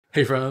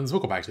Hey friends,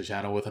 welcome back to the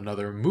channel with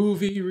another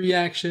movie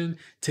reaction.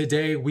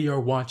 Today we are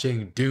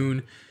watching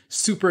Dune.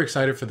 Super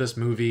excited for this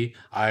movie.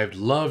 I've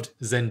loved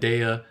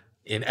Zendaya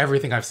in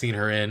everything I've seen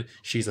her in.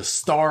 She's a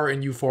star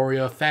in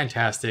Euphoria,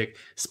 fantastic.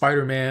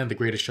 Spider-Man, The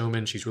Greatest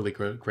Showman, she's really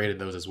great in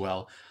those as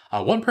well.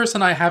 One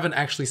person I haven't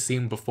actually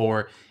seen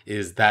before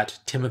is that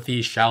Timothée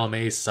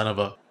Chalamet son of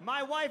a...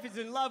 My wife is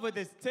in love with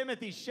this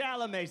Timothée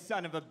Chalamet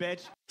son of a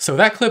bitch. So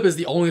that clip is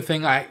the only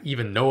thing I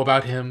even know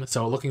about him,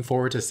 so looking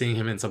forward to seeing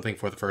him in something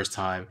for the first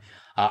time.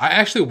 I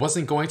actually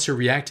wasn't going to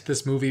react to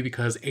this movie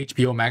because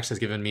HBO Max has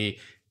given me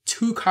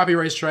 2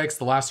 copyright strikes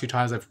the last 2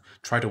 times I've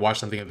tried to watch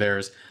something of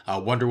theirs,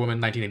 Wonder Woman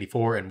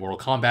 1984 and Mortal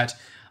Kombat.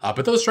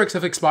 But those strikes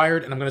have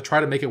expired, and I'm going to try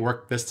to make it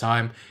work this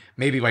time,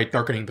 maybe by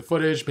darkening the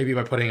footage, maybe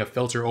by putting a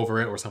filter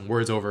over it or some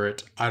words over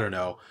it, I don't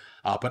know.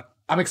 But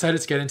I'm excited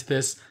to get into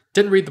this.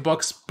 Didn't read the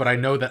books, but I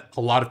know that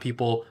a lot of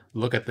people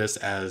look at this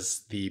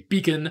as the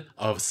beacon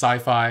of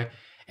sci-fi,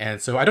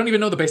 and so I don't even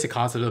know the basic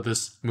concept of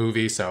this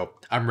movie, so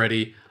I'm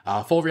ready.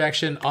 Full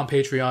reaction on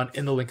Patreon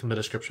in the link in the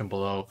description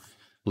below.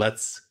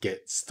 Let's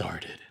get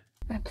started.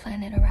 My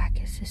planet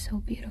Arrakis is so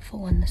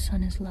beautiful when the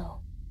sun is low.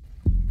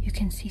 You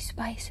can see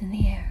spice in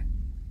the air.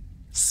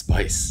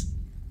 Spice.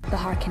 The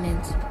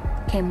Harkonnens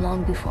came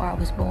long before I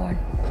was born.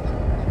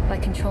 By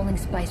controlling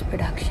spice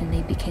production,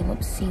 they became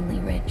obscenely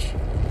rich.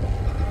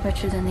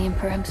 Richer than the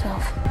Emperor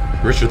himself.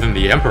 Richer than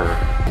the Emperor?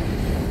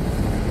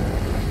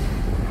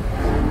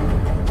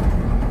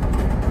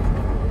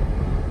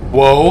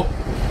 Whoa.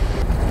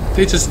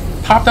 They just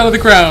popped out of the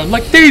ground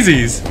like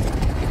daisies.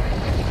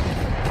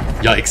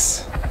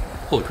 Yikes.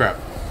 Holy crap.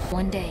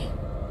 One day,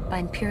 by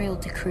imperial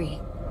decree,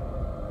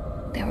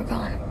 they were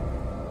gone.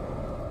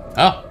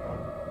 Oh.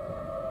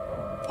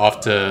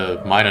 Off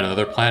to mine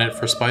another planet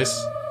for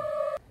spice?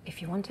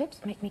 If you want it,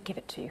 make me give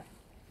it to you.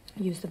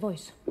 Use the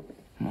voice.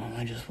 Mom,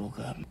 I just woke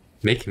up.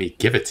 Make me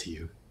give it to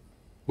you?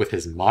 With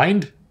his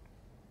mind?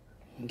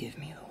 Give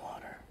me the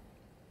water.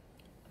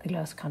 The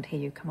glass can't hear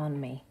you.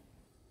 Command me.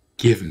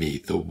 Give me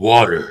the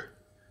water.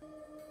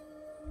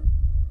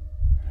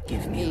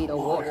 Give me the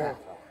water.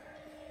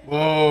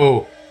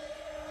 Whoa.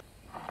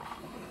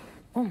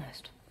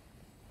 Almost.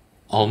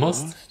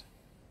 Almost?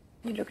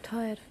 You look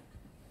tired.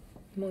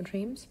 More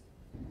dreams?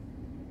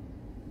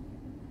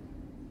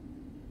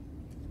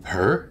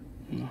 Her?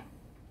 No.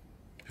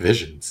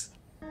 Visions.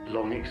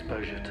 Long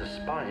exposure to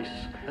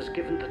spice has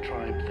given the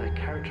tribe their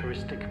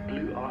characteristic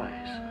blue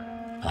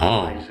eyes.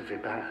 Oh. Eyes of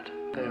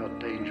Ibad. They are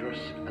dangerous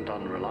and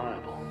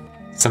unreliable.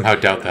 Somehow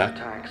doubt that.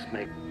 Attacks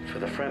make for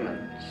the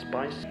Fremen.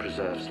 Spice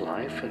preserves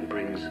life and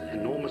brings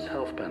enormous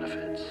health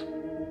benefits.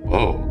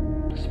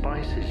 Whoa.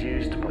 Spice is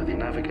used by the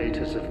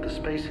navigators of the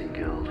Spacing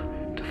Guild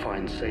to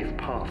find safe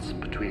paths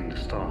between the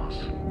stars.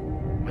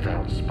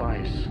 Without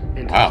spice,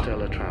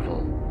 interstellar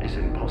travel is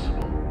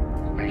impossible.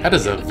 That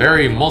is a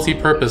very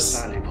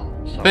multi-purpose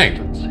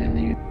thing.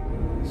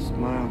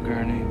 Smile,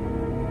 Gurney.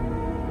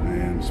 I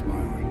am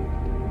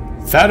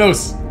smiling.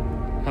 Thanos!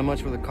 How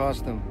much will it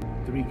cost them?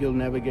 3 guild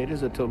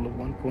navigators, a total of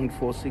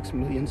 1.46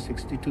 million,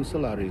 62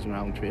 salaries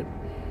round trip.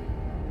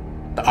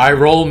 The eye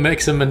roll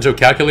makes him into a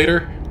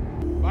calculator?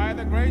 By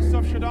the grace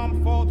of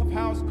Shaddam, 4th of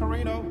House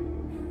Carino,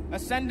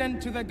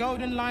 ascendant to the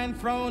golden lion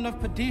throne of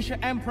Padisha,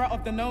 Emperor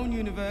of the known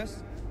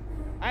universe,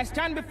 I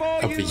stand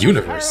before you as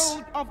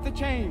herald of the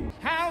change.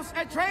 House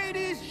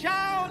Atreides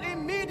shall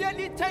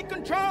immediately take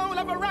control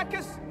of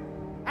Arrakis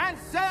and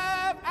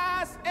serve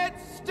as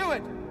its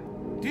steward.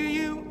 Do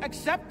you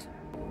accept?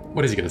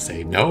 What is he gonna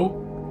say?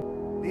 No?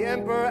 The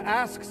Emperor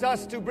asks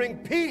us to bring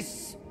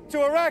peace to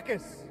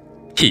Arrakis.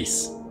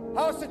 Peace.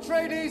 House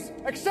Atreides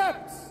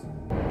accepts.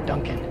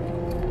 Duncan.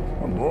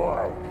 Oh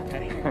boy.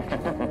 Hey.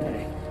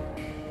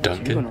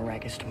 Duncan. You're going to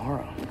Arrakis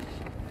tomorrow.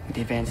 With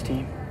the advance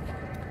team.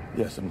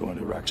 Yes, I'm going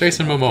to Iraq.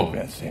 Jason Momoa.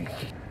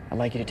 I'd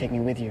like you to take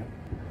me with you.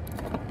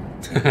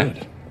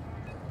 Good.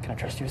 Can I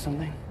trust you with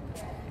something?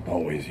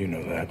 Always, you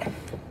know that.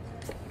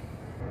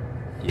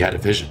 He had a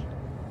vision.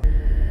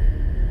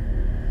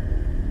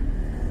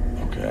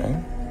 Okay.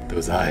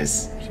 Those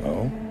eyes.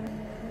 So?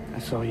 I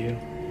saw you.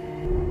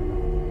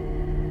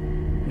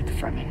 With the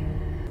Fremen.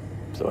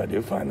 So I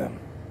do find them.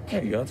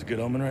 There you go. That's a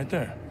good omen right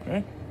there,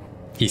 right?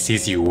 He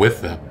sees you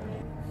with them.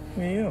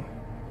 Look at you.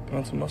 Put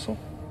on some muscle?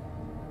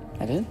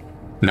 I did?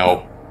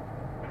 No.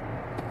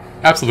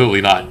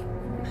 Absolutely not.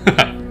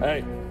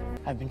 Hey.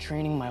 I've been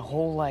training my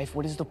whole life.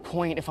 What is the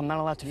point if I'm not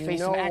allowed to face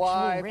some know actual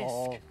why, risk?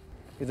 Paul?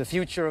 You're the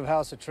future of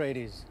House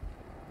Atreides.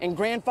 And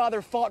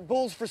grandfather fought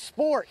bulls for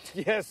sport.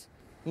 Yes.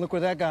 Look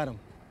where that got him.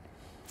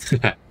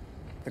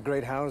 The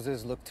great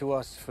houses look to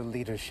us for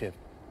leadership,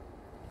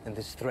 and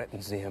this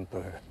threatens the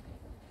Emperor.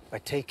 By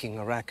taking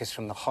Arrakis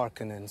from the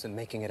Harkonnens and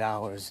making it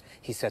ours,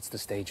 he sets the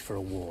stage for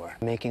a war.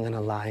 Making an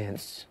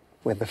alliance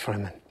with the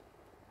Fremen.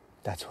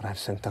 That's what I've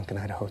sent Duncan,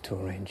 Idaho to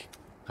arrange.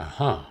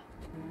 Uh-huh.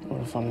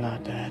 What if I'm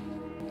not Dad?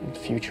 I'm the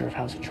future of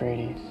House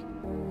Atreides.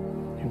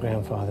 Your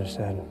grandfather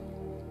said,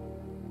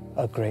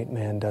 a great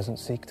man doesn't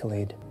seek to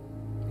lead.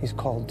 He's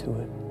called to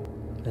it,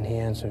 and he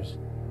answers.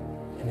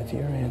 And if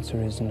your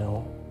answer is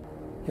no,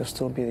 you'll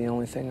still be the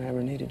only thing I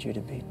ever needed you to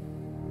be.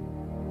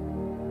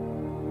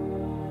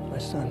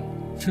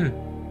 son.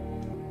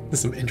 This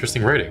is some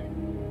interesting writing.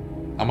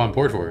 I'm on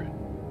board for it.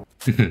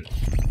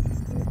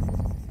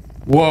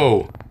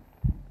 Whoa!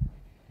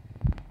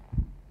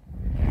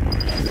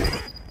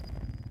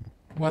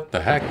 What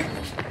the heck?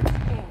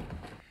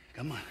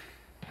 Come on.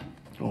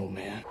 Oh,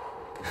 man.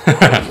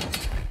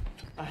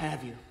 I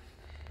have you.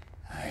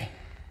 Aye.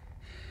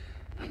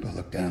 But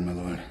look down, my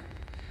lord.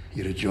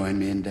 You're to join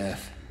me in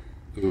death.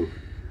 Ooh.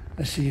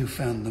 I see you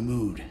found the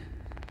mood.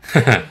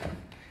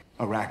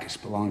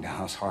 Arrakis belonged to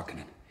House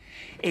Harkonnen.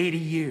 80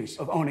 years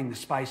of owning the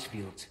spice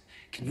fields.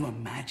 Can you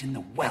imagine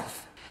the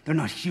wealth? They're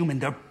not human,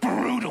 they're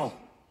brutal.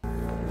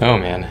 Oh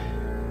man,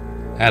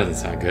 that doesn't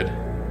sound good.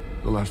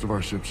 The last of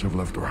our ships have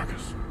left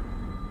Arrakis.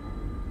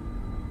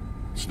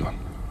 It's done.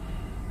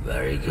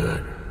 Very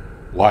good.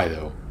 Why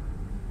though?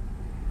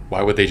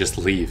 Why would they just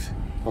leave?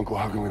 Uncle,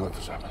 how can we let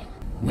this happen?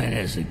 When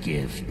is a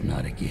gift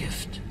not a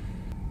gift?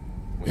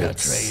 The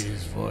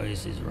trader's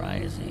voice is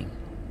rising.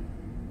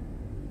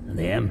 And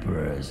the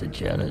Emperor is a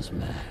jealous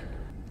man.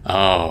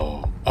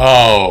 Oh.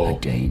 Oh.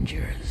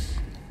 Dangerous.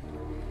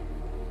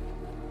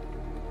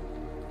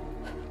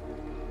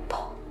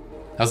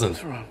 That was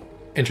an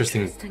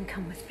interesting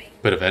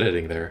bit of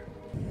editing there.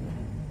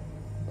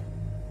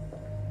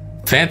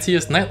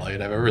 Fanciest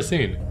nightlight I've ever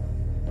seen.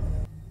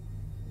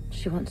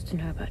 She wants to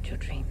know about your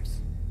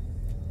dreams.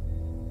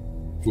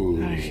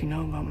 Ooh. How does she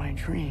know about my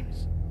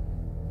dreams?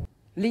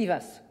 Leave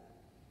us.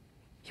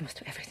 You must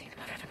do everything the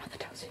mother of another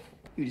tells you.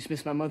 You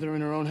dismissed my mother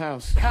in her own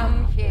house.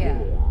 Come here.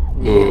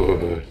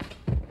 Ooh.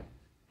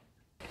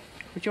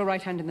 Put your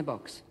right hand in the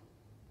box.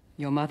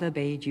 Your mother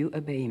bade you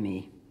obey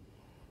me.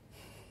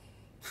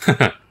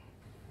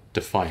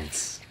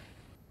 Defiance.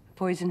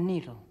 Poisoned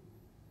needle.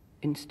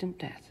 Instant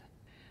death.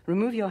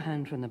 Remove your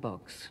hand from the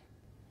box,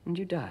 and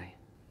you die.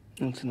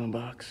 What's in the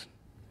box?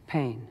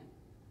 Pain.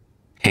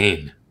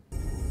 Pain.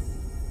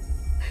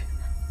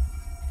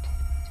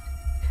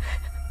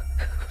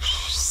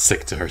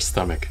 Sick to her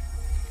stomach.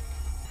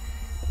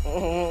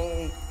 Fear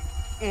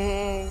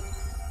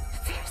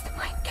is the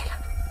mind killer.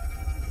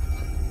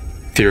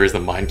 Fear is the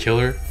mind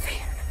killer?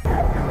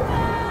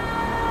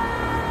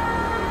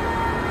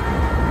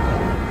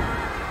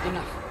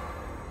 Enough.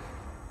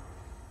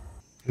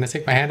 Can I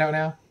take my hand out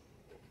now?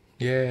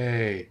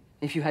 Yay.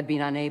 If you had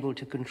been unable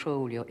to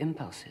control your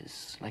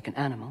impulses like an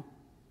animal,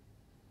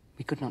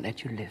 we could not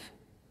let you live.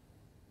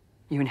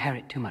 You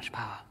inherit too much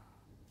power.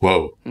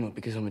 Whoa. No,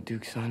 because I'm a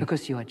Duke's son.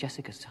 Because you are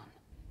Jessica's son.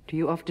 Do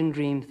you often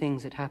dream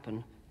things that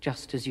happen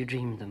just as you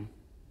dreamed them?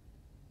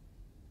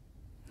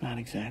 Not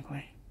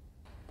exactly.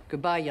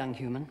 Goodbye, young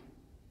human.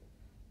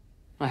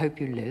 I hope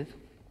you live.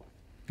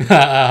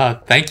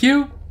 Thank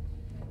you?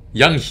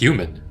 Young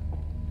human.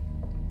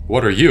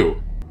 What are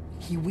you?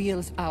 He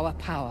wields our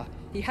power.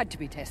 He had to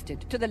be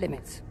tested to the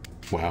limits.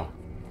 Wow.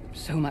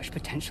 So much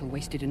potential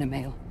wasted in a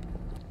male.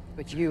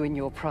 But you in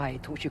your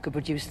pride thought you could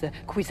produce the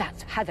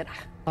Kwisatz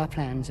Haderach. Our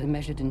plans are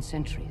measured in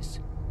centuries.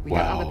 We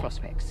have other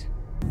prospects.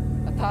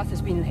 A path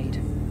has been laid.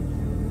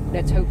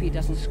 Let's hope he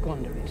doesn't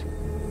squander it.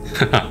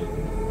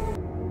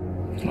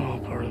 It's all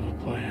part of the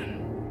plan.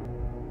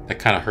 That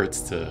kind of hurts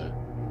to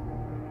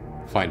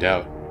find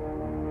out.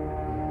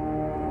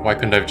 Why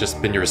couldn't I have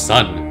just been your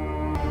son?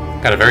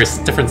 Got a very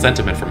different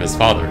sentiment from his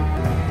father.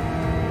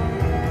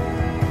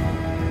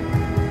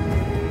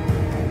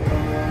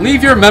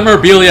 Leave your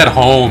memorabilia at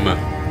home!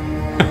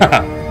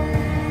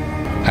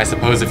 I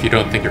suppose if you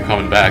don't think you're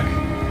coming back.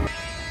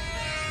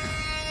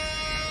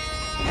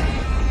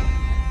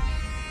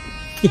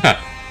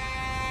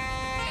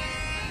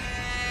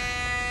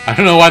 I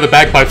don't know why the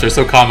bagpipes are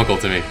so comical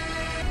to me.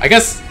 I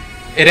guess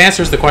it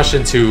answers the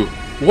question to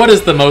what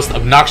is the most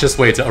obnoxious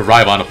way to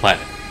arrive on a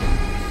planet?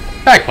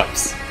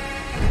 Bagpipes.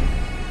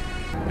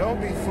 Don't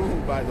be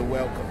fooled by the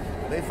welcome.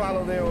 They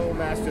follow their old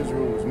master's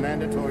rules.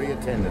 Mandatory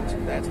attendance.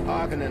 That's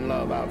Harkonnen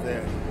love out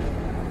there.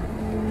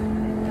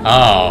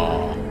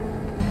 Oh.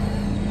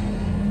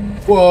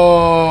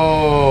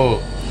 Whoa.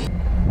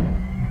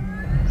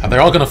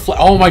 They're all gonna fly.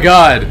 Oh my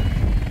god.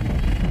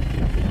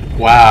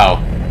 Wow.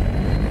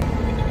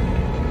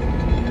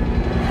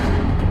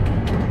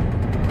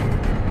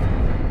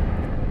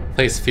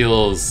 Place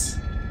feels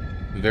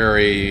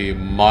very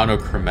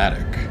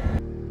monochromatic.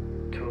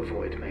 To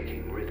avoid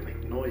making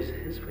rhythmic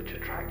noises which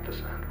attract the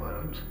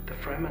sandworms, the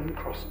Fremen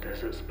cross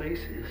desert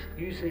spaces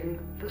using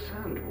the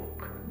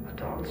sandwalk, a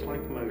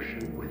dance-like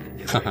motion with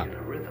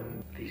irregular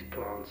rhythm. These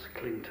plants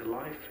cling to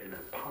life in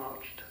a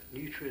parched,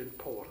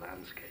 nutrient-poor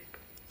landscape.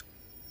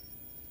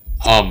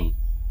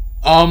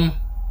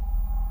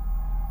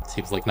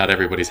 Seems like not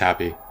everybody's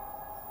happy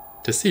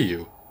to see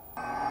you.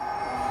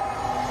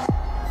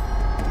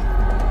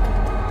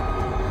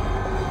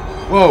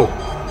 Whoa!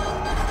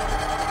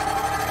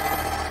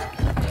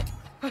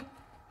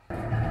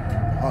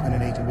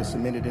 Harkonnen agent was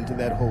cemented into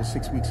that hole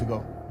 6 weeks ago.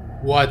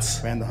 What?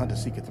 Ran the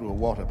hunter-seeker through a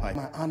water pipe.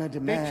 My honor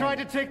demands... They tried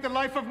to take the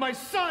life of my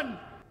son!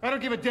 I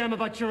don't give a damn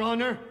about your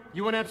honor.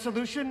 You want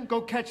absolution?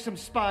 Go catch some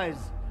spies.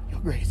 Your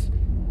Grace.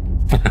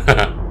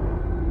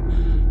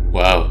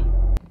 Wow.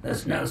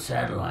 There's no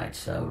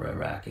satellites over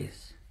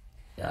Arrakis.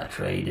 Our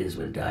traders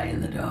would die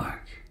in the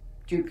dark.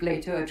 Duke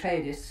Leto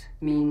Atreides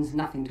means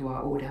nothing to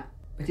our order.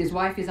 But his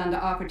wife is under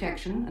our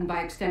protection, and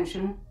by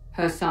extension,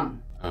 her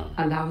son.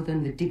 Allow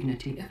them the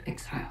dignity of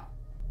exile.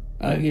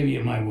 I'll give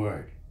you my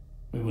word.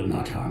 We will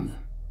not harm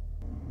them.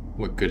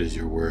 What good is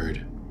your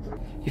word?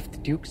 If the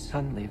Duke's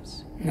son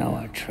lives... No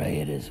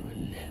Atreides will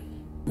live.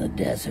 The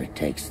desert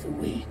takes the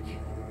weak.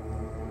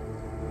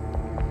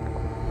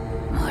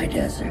 My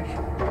desert.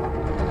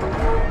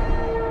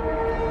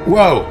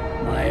 Whoa!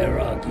 My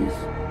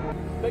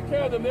Iraqis. Take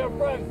care of them, they're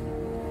friends.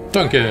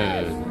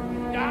 Duncan!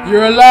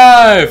 You're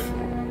alive!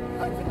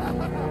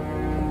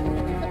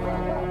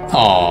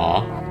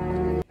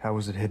 Aww. How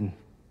was it hidden?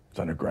 It's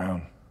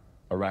underground.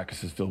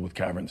 Arrakis is filled with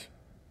caverns.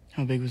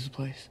 How big was the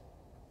place?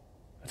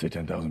 I'd say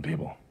 10,000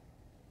 people.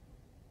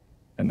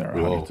 And there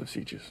are hundreds of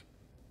sieges.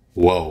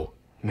 Whoa.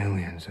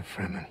 Millions of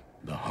Fremen.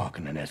 The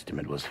Harkonnen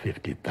estimate was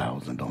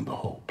 50,000 on the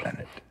whole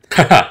planet.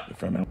 The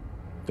Fremen,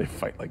 they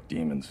fight like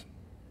demons.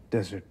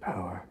 Desert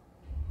power.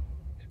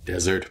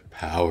 Desert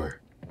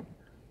power.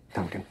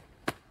 Duncan.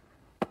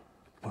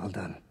 Well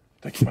done.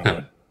 Thank you, my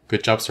lord.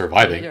 Good job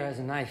surviving. Leader has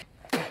a knife.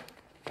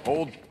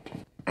 Hold.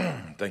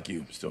 Thank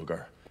you,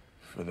 Stilgar,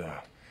 for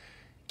the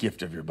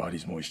gift of your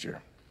body's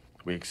moisture.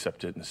 We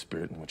accept it in the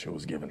spirit in which it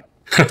was given.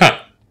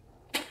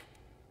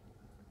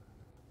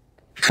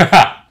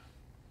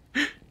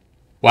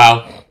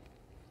 Wow.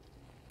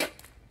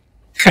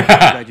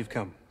 Glad you've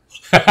come.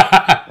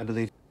 I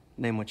believe.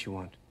 Name what you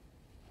want.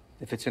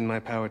 If it's in my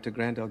power to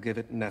grant, I'll give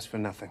it and ask for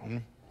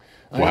nothing.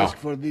 I ask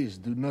for this.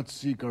 Do not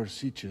seek our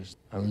sieges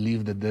and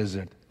leave the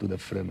desert to the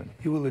Fremen.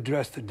 You will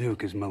address the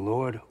Duke as my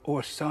lord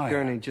or sire.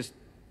 Gurney, just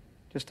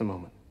a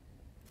moment.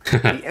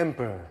 The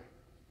Emperor.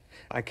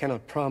 I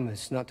cannot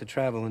promise not to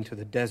travel into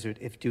the desert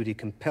if duty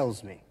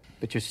compels me.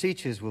 But your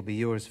sieges will be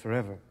yours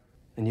forever.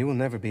 And you will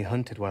never be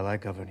hunted while I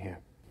govern here.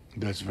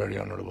 That's very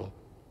honorable.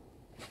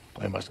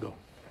 I must go.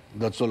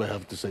 That's all I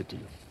have to say to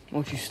you.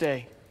 Won't you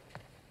stay?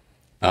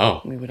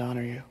 Oh. We would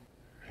honor you.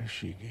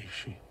 She.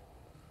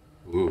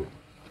 Ooh.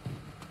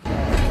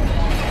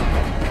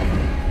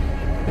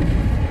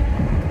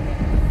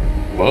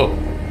 Whoa.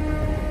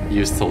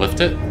 Used to lift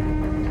it?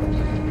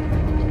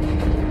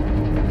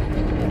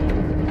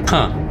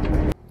 Huh.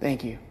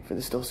 Thank you for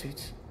the still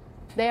suits.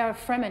 They are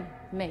Fremen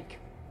make.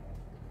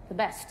 The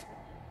best.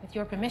 With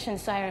your permission,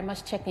 sire, I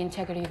must check the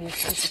integrity of your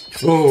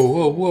suit.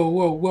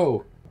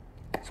 Whoa.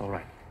 It's all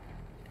right.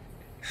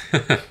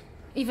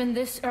 Even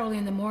this early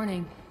in the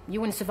morning, you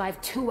wouldn't survive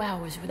 2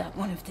 hours without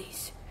one of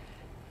these.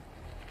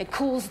 It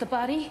cools the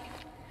body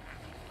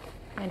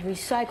and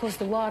recycles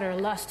the water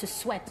lost to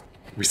sweat.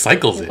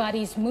 Recycles Your it?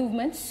 body's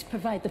movements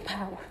provide the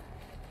power.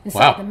 Inside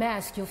Wow. the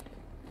mask,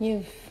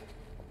 you've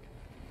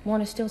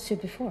worn a still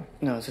suit before.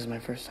 No, this is my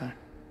first time.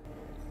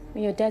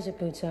 Your desert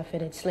boots are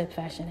fitted slip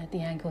fashion at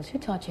the ankles. Who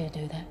taught you to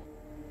do that?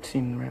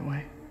 Seemed the right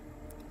way.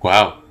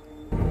 Wow.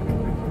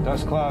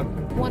 Dust cloud.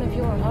 One of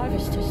your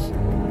harvesters.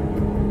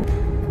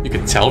 You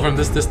can tell from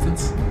this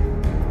distance?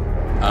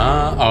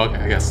 Oh,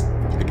 okay, I guess.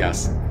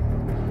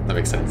 That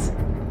makes sense.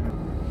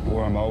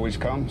 Worm always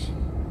comes?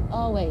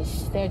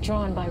 Always. They're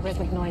drawn by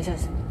rhythmic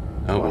noises.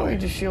 Oh Why don't we boy.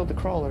 just shield the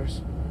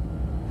crawlers?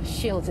 A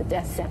shield's a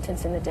death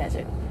sentence in the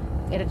desert.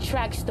 It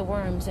attracts the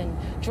worms and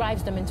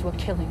drives them into a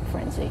killing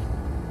frenzy.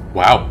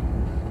 Wow.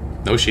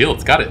 No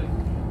shields, got it.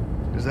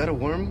 Is that a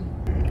worm?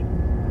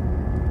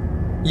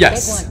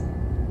 Yes. Big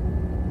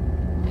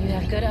one. You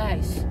have good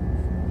eyes.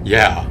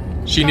 Yeah.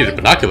 She needed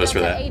binoculars for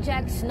that.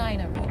 Ajax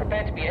Niner.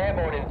 Prepare to be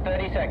airborne in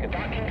 30 seconds.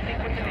 Docking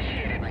sequence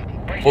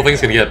initiated. Whole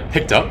thing's gonna get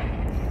picked up.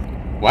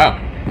 Wow.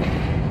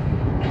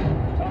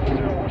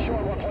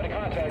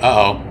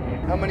 Uh-oh.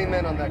 How many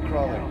men on that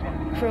crawler?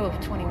 Crew of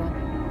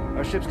 21.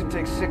 Our ships can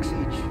take 6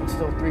 each. It's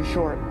still 3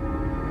 short.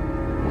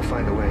 We'll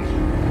find a way.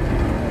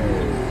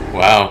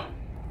 Wow.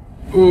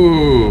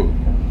 Ooh.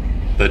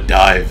 The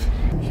dive.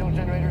 Shield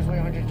generators weigh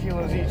 100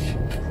 kilos each.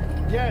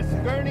 Yes,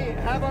 Gurney,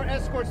 have our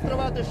escorts throw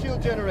out the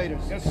shield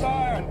generators. Yes,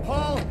 sire. And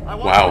Paul, I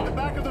want Wow. you at the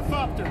back of the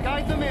Thopter.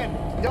 Guide them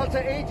in. Delta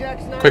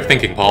Ajax 9. Quick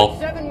thinking, Paul.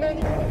 7 men.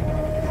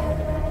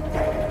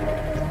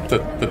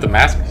 The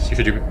mask?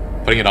 Should you be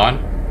putting it on?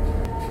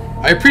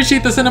 I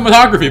appreciate the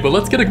cinematography, but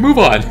let's get a move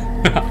on.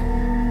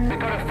 We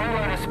got a full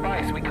load of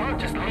spice. We can't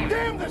just leave.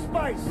 Damn the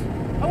spice!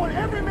 I want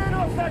every man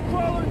off that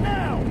crawler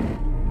now!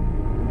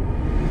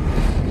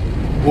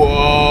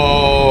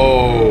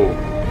 Whoa.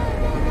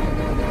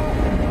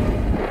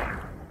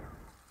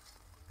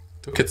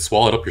 Don't get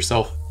swallowed up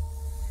yourself.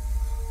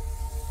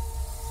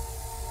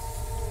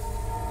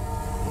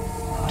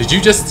 Did you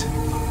just...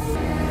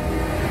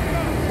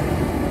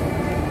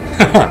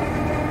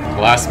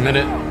 Last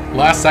minute,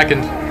 last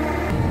second.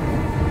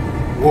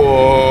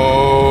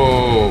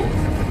 Whoa.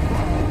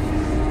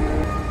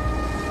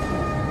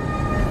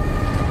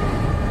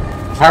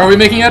 How are we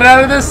making it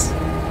out of this?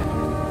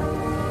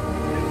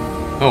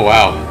 Oh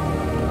wow.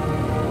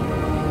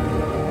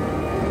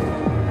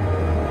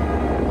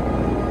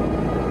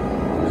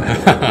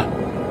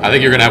 I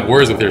think you're gonna have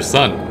words with your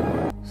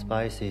son.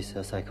 Spice is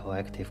a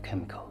psychoactive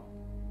chemical.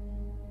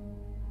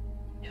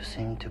 You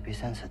seem to be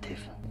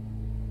sensitive.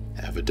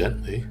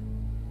 Evidently.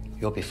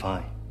 You'll be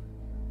fine.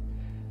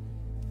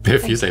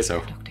 If you say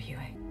so.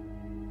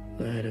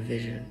 I had a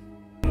vision.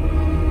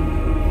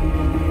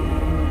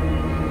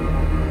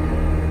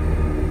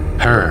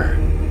 Her.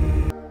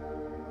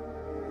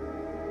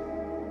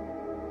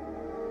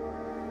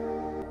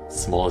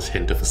 Smallest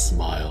hint of a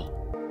smile.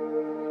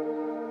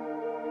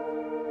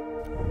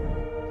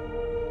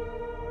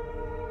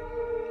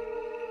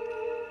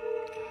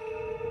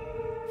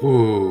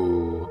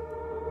 Ooh.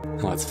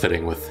 Well, that's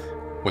fitting with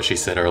what she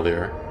said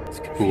earlier.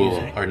 Who will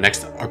our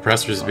next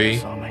oppressors be? I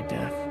saw my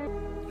death.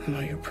 I know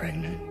you're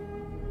pregnant.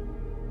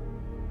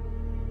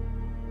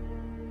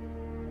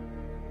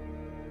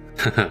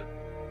 You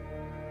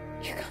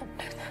can't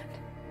do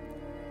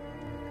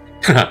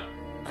that.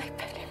 I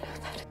barely know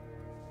that.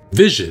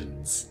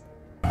 Visions.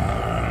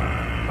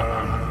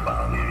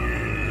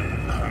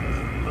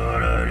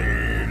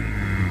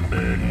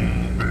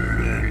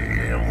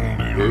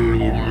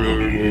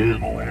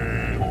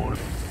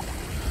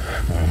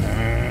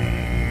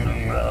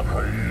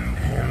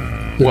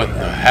 What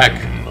the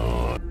heck?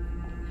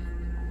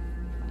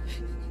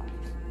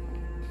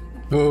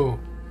 Oh.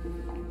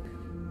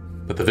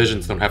 But the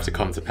visions don't have to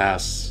come to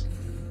pass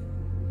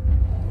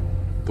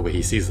the way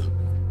he sees them.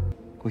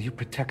 Will you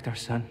protect our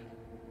son?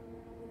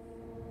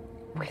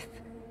 With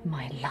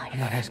my life. I'm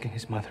not asking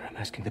his mother, I'm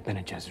asking the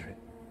Bene Gesserit.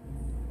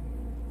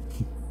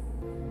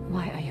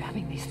 Why are you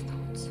having these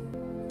thoughts?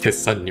 His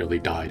son nearly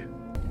died.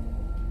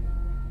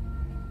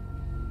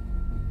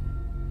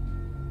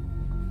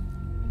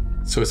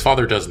 So his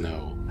father does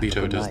know.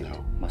 Leto does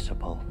know. Master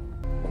Paul.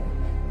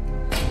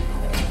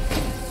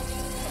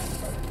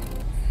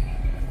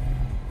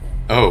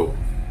 Oh.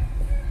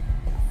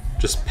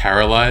 Just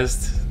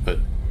paralyzed, but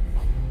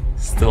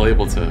still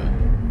able to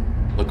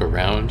look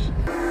around.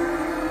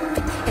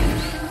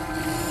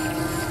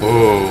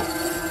 Oh.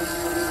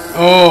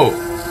 Oh!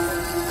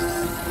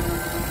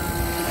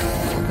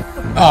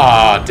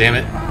 Ah, damn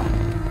it.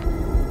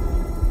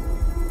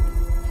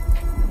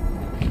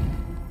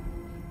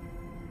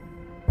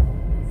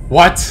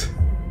 What?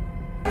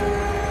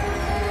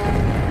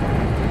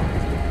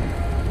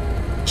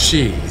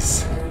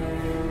 Jeez.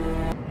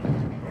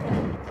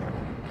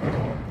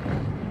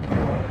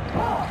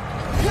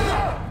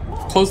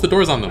 Close the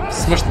doors on them.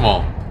 Smush them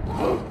all.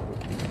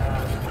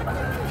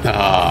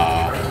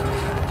 Ah.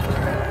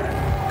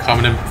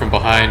 Coming in from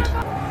behind.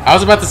 I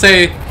was about to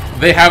say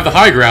they have the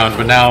high ground,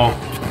 but now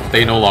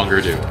they no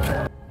longer do.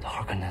 The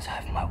Harkonnens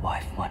have my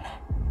wife, Mana.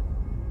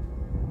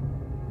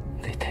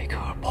 They take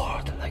her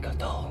apart like a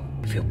doll.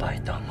 If you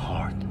bite down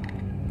hard,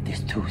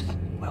 this tooth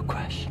will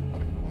crash.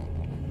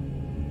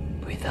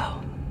 Breathe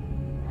out,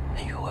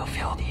 and you will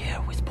fill the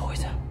air with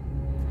poison.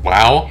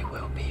 Wow. It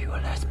will be your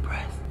last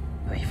breath.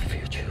 But if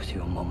you choose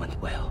your moment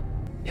well,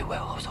 it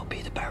will also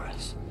be the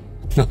Baron's.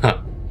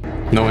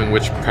 Knowing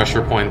which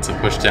pressure point to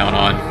push down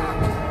on.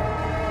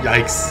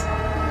 Yikes.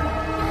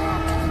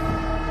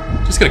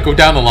 Just gonna go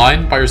down the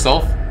line by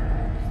yourself?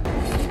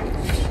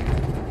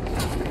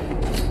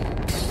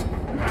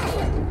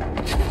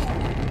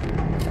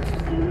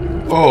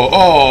 Oh,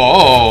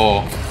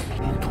 oh, oh.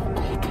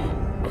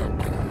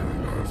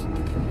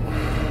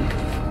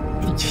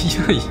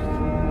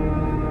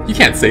 You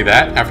can't say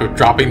that after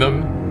dropping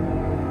them.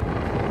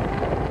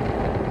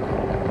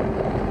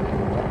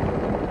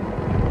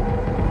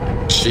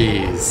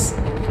 Jeez.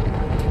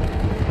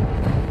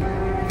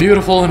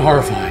 Beautiful and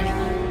horrifying.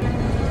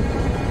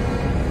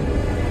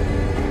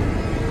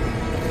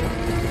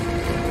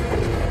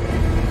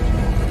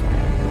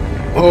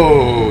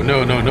 Oh,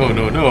 no, no, no,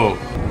 no, no.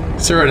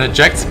 Is there an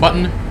eject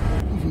button?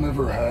 I've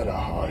never had a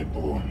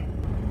highborn.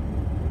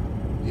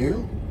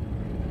 You?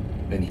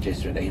 Bene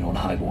Gesserit ain't on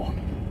highborn.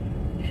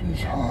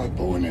 She's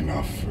highborn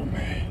enough for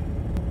me.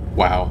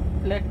 Wow.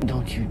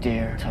 Don't you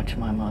dare touch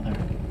my mother.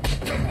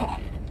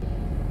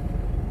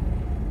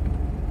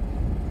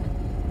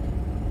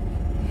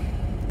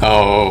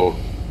 Oh.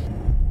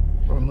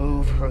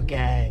 Remove her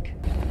gag.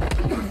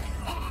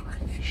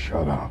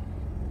 Shut up.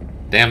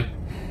 Damn.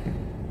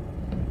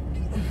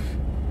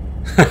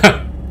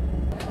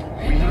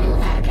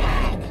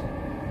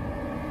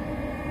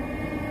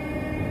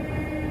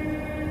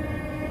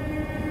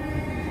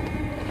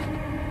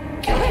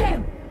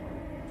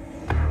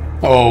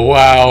 Oh,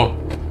 wow.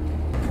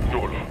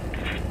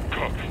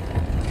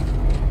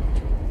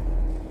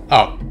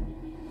 Oh.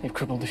 They've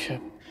crippled the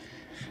ship.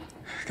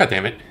 God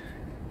damn it.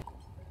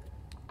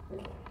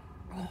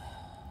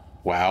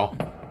 Wow.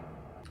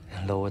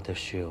 And lower the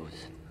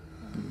shields.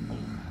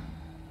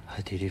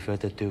 I deliver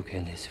the Duke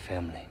and his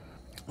family.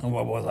 And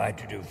what was I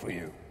to do for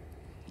you?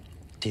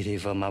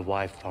 Deliver my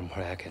wife from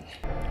her agony.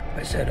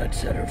 I said I'd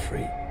set her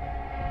free.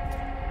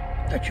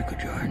 That you could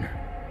join her.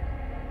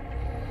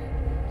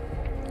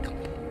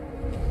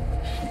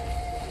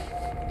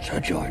 So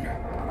join her.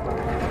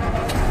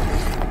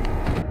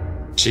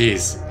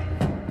 Jeez.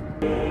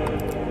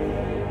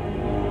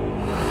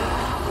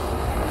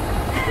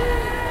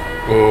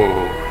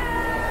 Oh.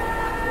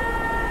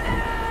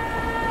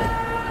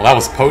 Well, that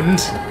was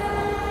potent.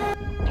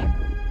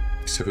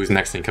 So who's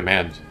next in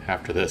command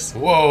after this?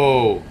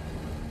 Whoa!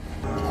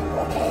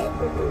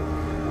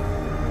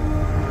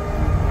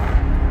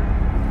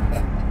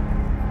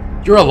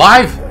 You're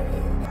alive?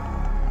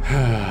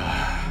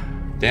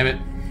 Damn it.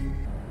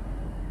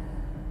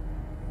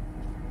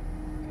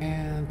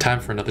 And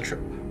time for another trip.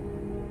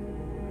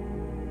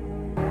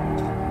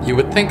 You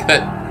would think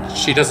that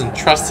she doesn't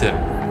trust him,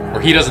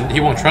 or he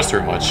won't trust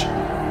her much,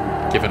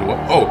 given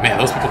what— oh man,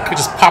 those people could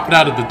just popping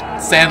out of the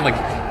sand like—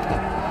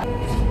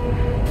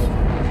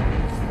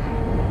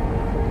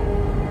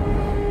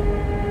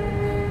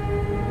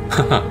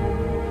 haha.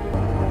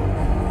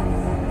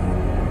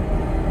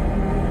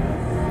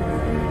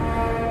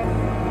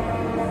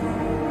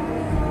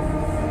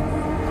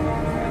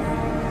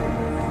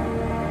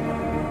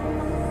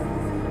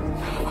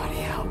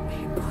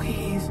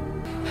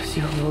 The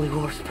unholy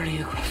war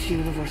spreading across the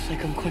universe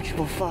like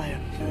unquenchable fire.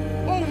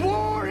 A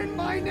war in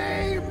my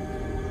name!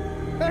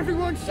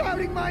 Everyone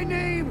shouting my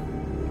name!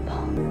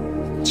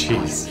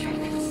 Jeez. You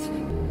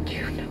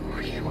know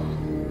who you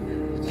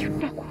are. You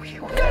know who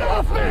you are. Get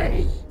off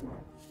me!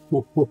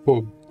 Whoa, whoa,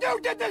 whoa. You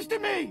did this to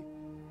me!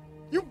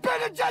 You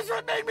Bene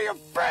Gesserit made me a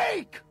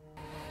freak!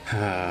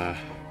 My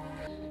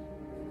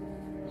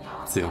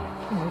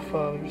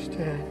father's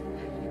dead.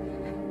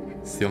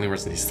 It's the only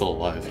reason he's still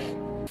alive.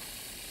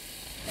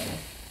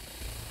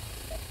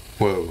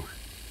 Whoa.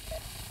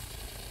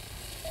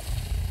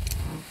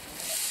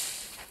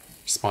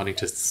 Responding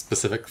to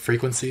specific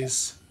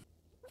frequencies.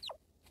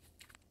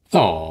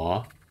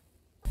 Aww.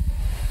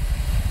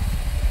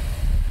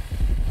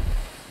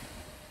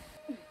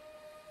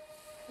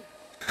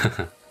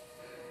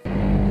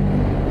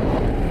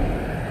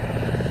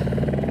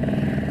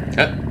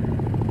 Okay.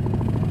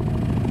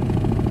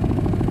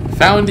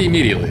 Found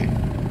immediately.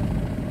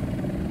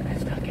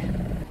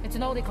 It's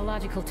an old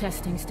ecological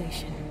testing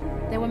station.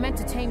 They were meant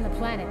to tame the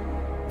planet,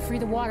 free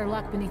the water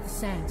locked beneath the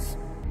sands.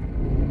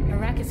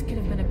 Arrakis could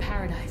have been a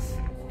paradise.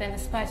 Then the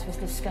spice was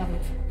discovered.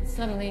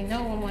 Suddenly,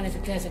 no one wanted the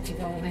desert to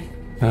go away.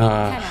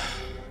 Kenna,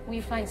 will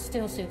you find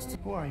still suits to—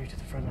 Who are you to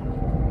the front of?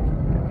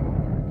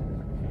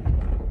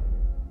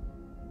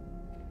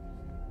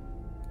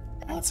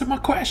 Answer my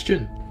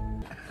question.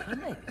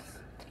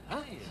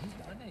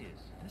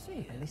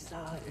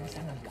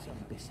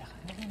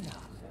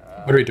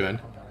 What are we doing?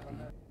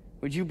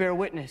 Would you bear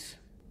witness?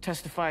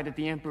 Testify that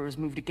the Emperor has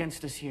moved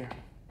against us here.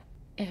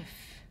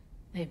 If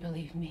they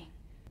believe me,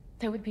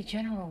 there would be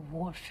general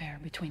warfare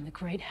between the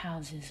great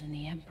houses and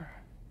the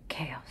Emperor.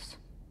 Chaos.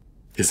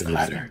 Is it The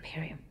matter?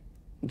 Imperium.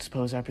 And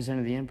suppose I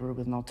presented the Emperor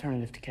with an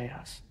alternative to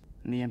chaos.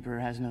 And the Emperor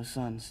has no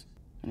sons,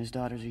 and his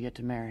daughters are yet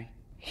to marry.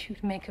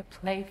 You'd make a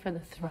play for the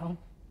throne.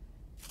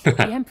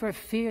 The Emperor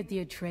feared the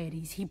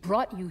Atreides. He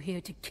brought you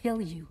here to kill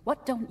you.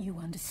 What don't you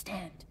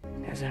understand?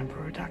 As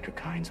Emperor Dr.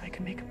 Kynes, I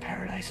can make a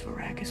paradise for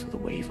Arrakis with a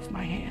wave of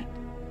my hand.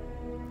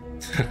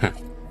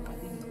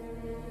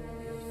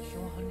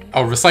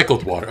 Oh,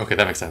 recycled water. Okay,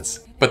 that makes sense.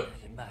 But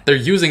they're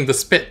using the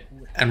spit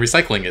and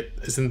recycling it.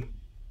 Isn't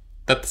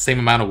that the same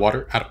amount of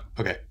water? I don't—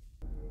 okay.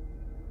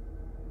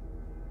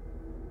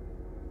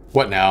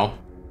 What now?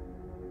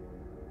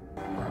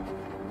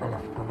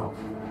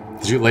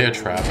 Did you lay a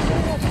trap?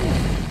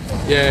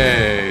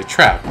 Yay,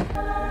 trap.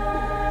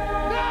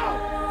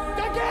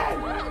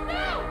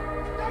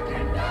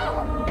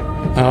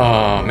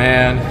 Oh,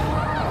 man.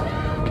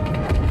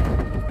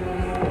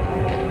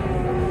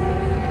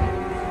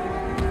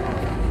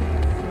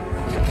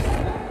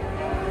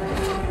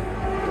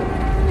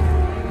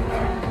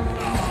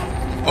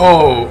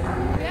 Oh.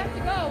 We have to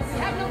go. We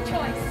have no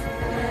choice.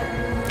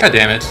 God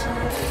damn it.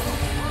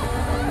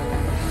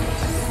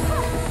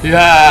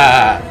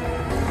 Yeah.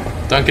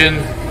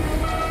 Duncan.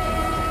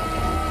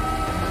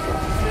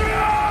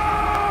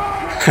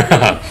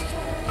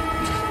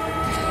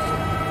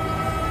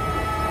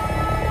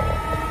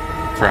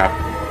 Crap.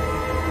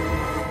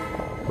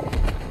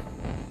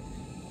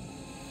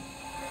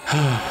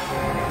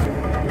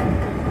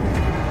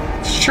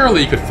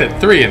 Surely you could fit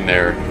 3 in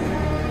there.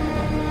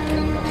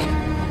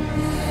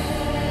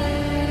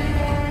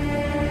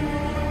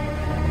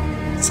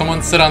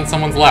 Someone sit on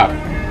someone's lap.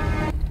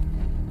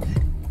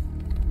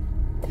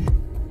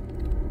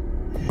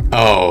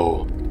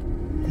 Oh.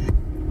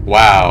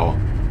 Wow.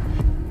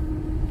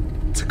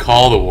 To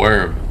call the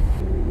worm.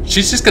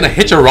 She's just gonna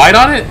hitch a ride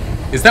on it?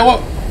 Is that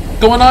what's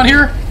going on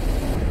here?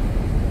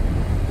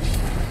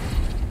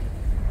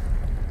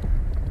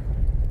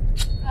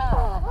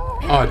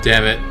 Oh,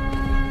 damn it.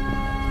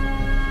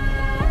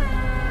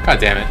 God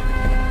damn it.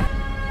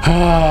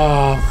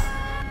 Oh.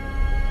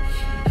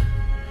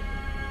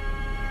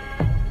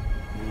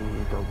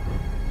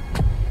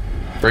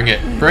 Bring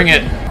it. Bring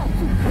it.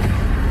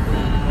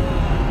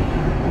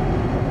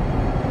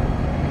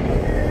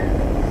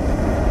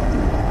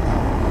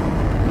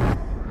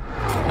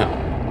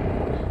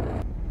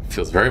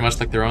 Feels very much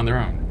like they're on their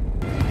own.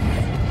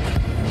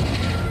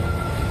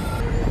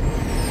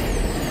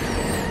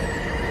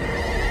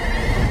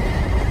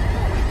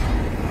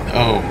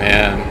 Oh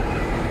man.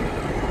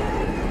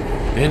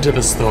 Into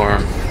the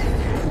storm.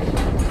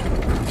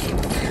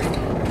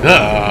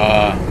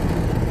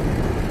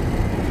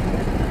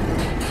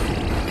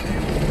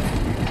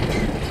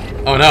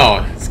 Oh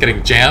no, it's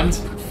getting jammed.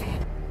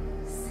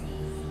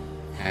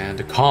 And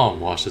a calm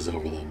washes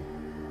over them.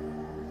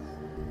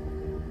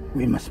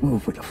 We must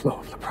move with the flow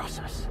of the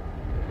process.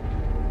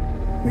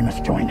 We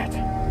must join it.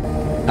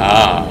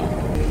 Ah.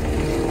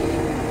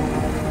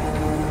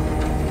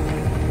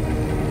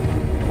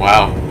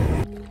 Wow.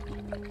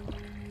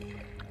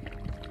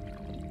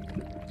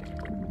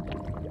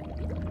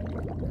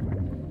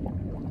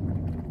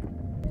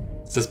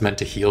 Is this meant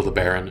to heal the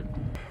Baron?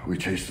 We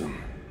chased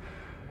them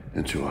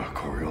into a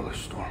Coriolis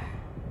storm.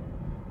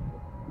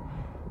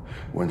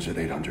 Winds at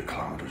 800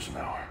 kilometers an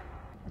hour.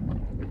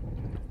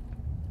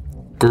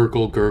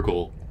 Gurgle,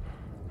 gurgle.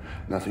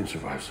 Nothing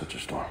survives such a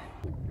storm.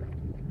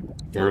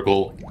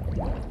 Gurgle.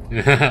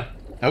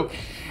 Oh.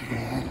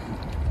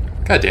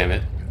 God damn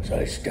it. So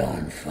it's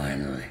done,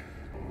 finally.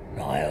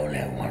 Now I only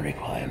have one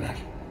requirement.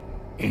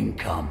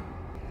 Income.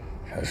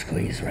 So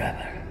squeeze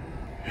rabbit.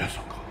 Yes,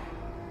 Uncle.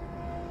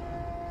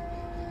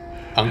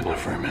 Uncle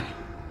Freeman.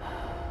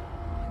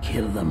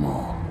 Kill them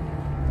all.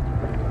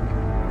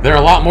 They're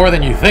a lot more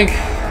than you think.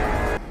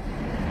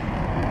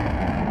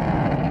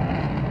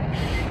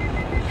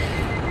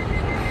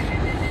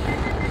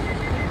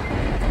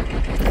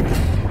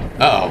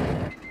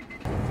 Uh-oh.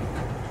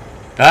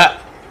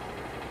 Ah!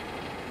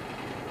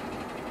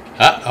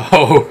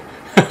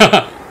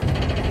 Uh-oh.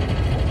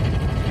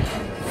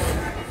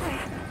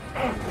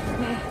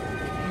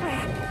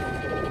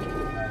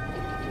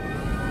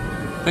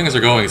 Things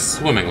are going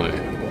swimmingly.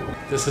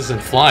 This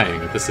isn't flying,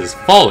 this is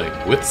falling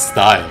with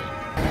style.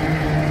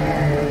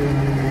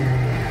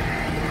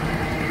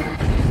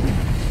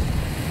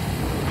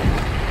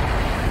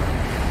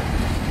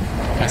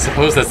 I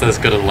suppose that's as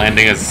good a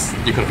landing as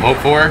you could have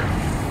hoped for.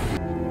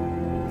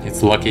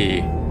 It's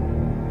lucky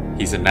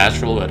he's a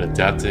natural at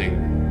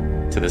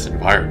adapting to this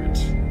environment.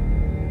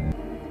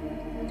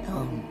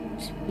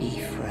 Don't be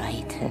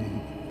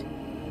frightened.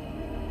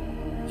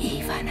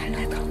 Even a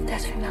little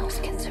desert mouse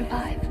can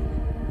survive.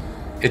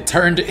 It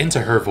turned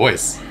into her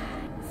voice.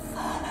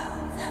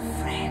 Follow the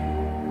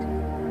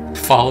friend.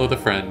 Follow the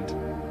friend.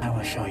 I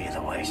will show you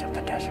the ways of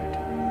the desert.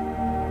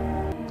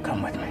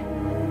 Come with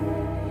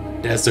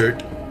me.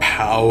 Desert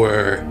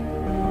power.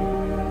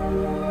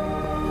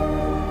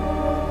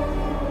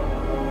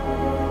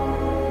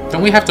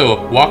 Don't we have to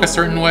walk a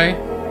certain way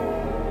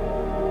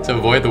to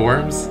avoid the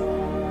worms?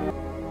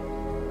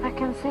 I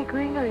can see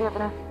greenery up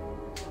there.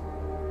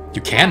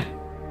 You can?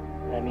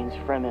 That means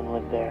Fremen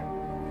live there.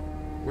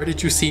 Where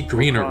did you see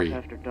greenery?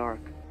 Cross after dark.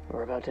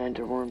 We're about to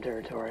enter worm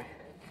territory.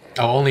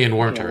 Oh, only in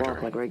worm Can't walk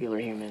territory. like regular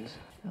humans,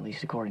 at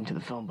least according to the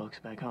phone books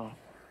back home.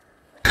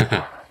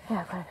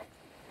 Yeah, but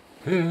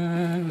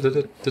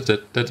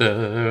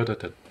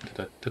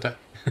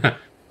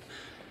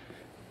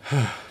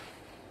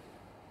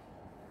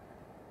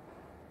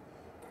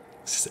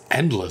This is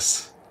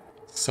endless.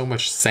 So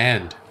much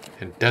sand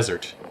and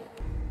desert.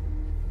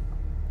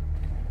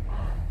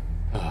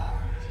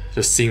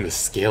 Just seeing the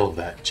scale of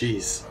that,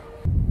 jeez.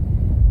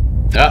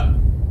 Ah.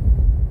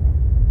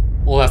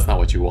 Well, that's not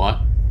what you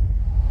want.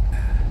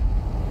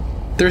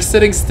 They're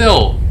sitting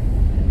still.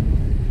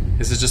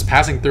 Is it just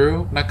passing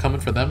through? Not coming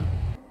for them?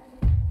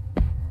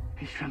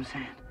 He's from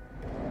sand.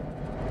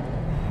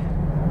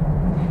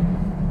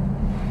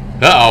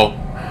 Uh-oh.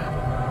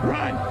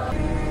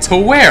 Run! To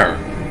where?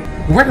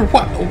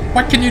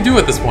 What can you do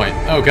at this point?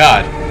 Oh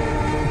god.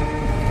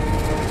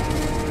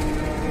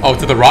 Oh,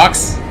 to the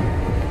rocks?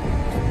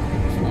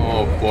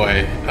 Oh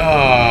boy.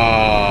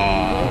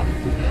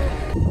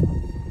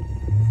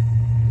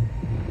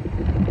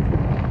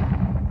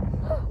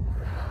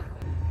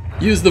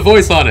 Use the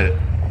voice on it.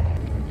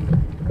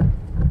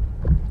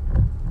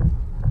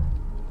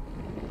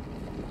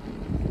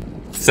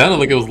 Sounded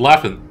like it was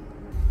laughing.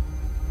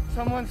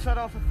 Someone set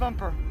off a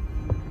thumper.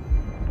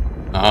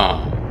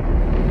 Ah.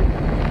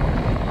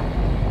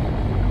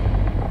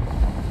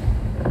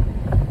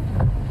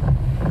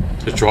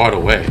 To draw it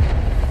away.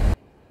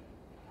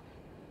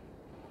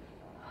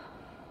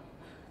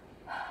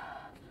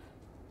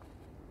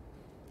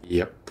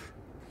 Yep.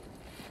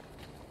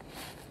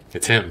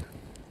 It's him.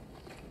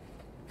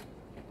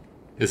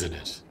 Isn't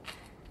it?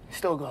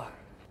 Stilgar.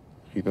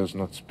 He does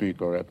not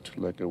speak or act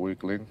like a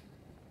weakling.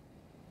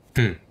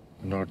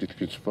 Nor did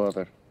his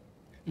father.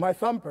 My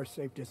thumper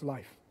saved his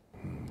life.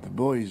 The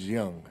boy is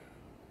young.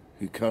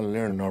 He can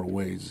learn our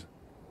ways.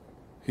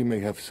 He may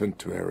have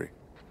sanctuary.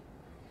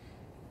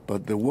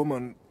 But the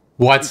woman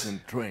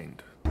isn't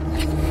trained.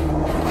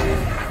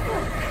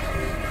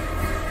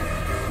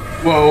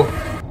 Whoa.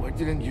 Why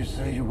didn't you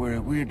say you were a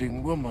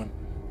weirding woman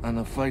and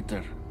a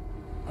fighter?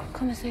 our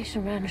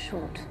conversation ran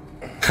short.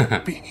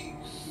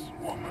 Peace,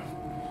 woman.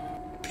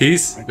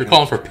 Peace? You're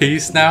calling for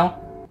peace now?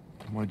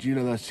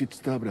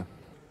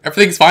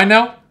 Everything's fine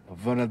now?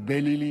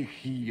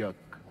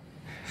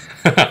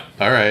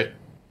 Alright.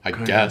 I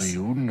guess.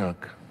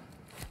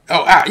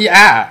 Oh,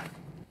 yeah!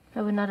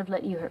 I would not have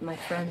let you hurt my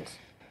friends.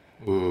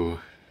 Ooh.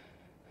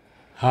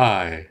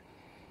 Hi.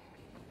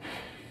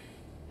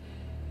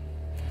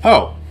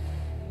 Oh.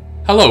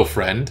 Hello,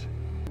 friend.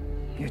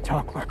 You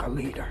talk like a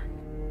leader.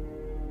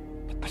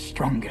 But the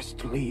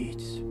strongest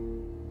leads.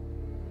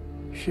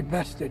 She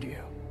bested you.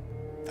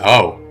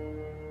 Oh.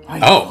 I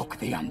Oh. invoke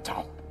the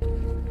untold.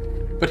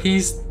 But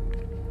he's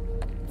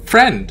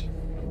Friend.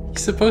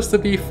 He's supposed to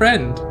be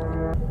friend.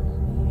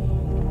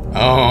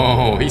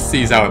 Oh, he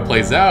sees how it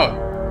plays out.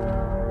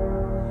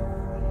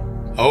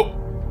 Oh.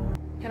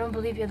 I don't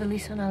believe you're the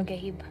Lisan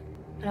al-Gaib,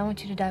 but I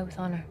want you to die with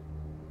honor.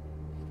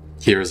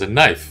 Here's a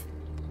knife.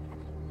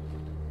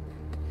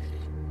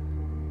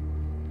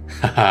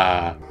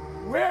 Haha.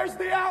 Where's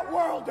the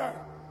Outworlder?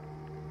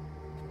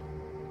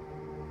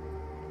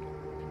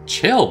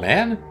 Chill,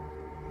 man.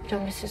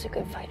 Jonas is a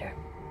good fighter.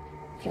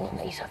 He won't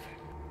let you suffer.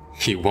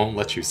 He won't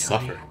let you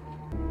suffer.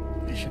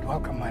 You should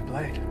welcome my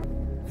blade.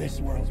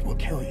 This world will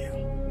kill you.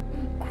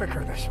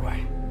 Quicker this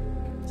way.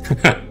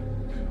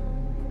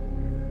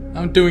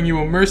 I'm doing you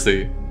a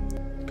mercy,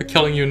 but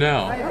killing you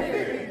now.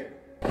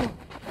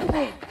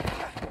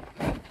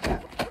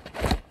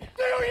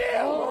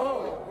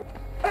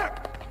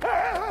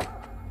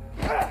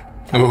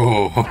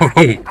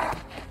 Oh,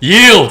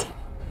 yield!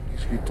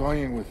 He's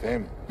toying with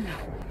him.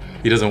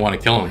 He doesn't want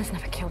to kill him. He's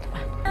never killed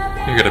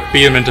one. You're gonna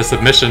beat him into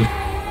submission.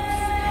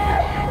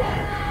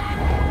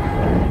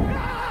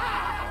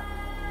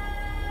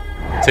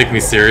 Take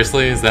me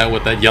seriously? Is that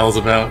what that yell's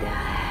about?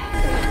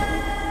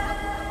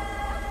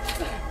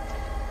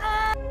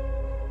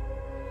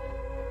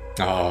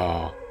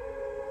 Oh.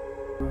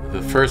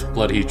 The first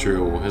blood he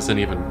drew isn't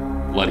even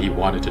blood he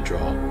wanted to draw.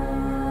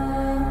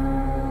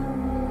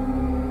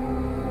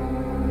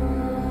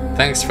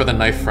 Thanks for the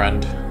knife,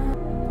 friend.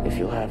 If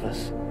you'll have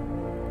us.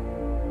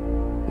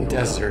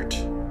 Desert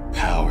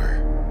power.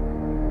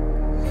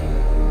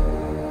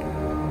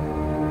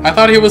 I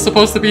thought he was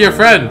supposed to be a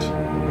friend.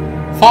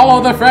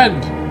 Follow the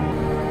friend.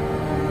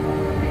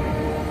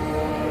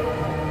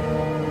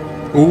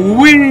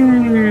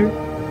 Whee!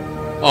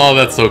 Oh,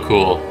 that's so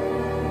cool.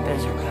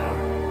 Desert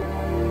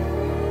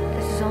power.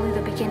 This is only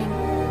the beginning.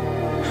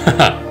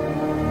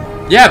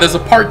 Yeah, there's a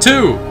part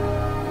 2.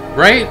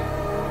 Right?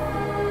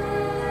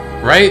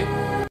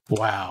 Right?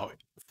 Wow.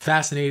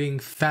 Fascinating,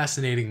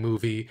 fascinating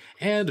movie.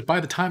 And by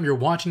the time you're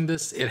watching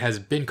this, it has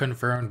been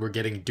confirmed we're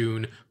getting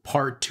Dune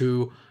Part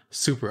 2.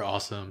 Super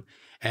awesome.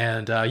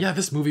 And yeah,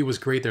 this movie was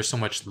great. There's so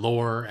much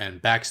lore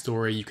and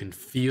backstory. You can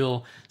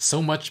feel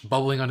so much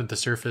bubbling under the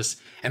surface.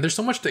 And there's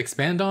so much to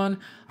expand on.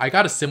 I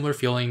got a similar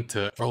feeling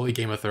to early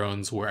Game of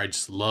Thrones where I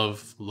just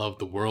love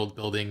the world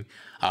building.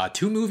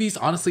 2 movies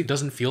honestly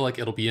doesn't feel like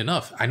it'll be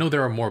enough. I know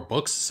there are more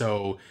books,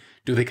 so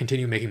do they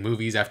continue making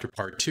movies after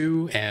part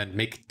 2 and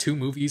make 2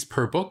 movies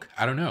per book?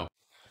 I don't know.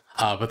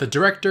 But the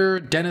director,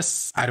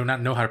 Dennis, I do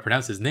not know how to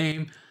pronounce his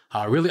name,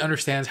 really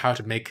understands how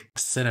to make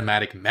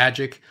cinematic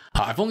magic.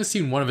 I've only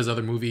seen one of his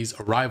other movies,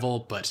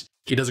 Arrival, but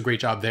he does a great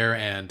job there,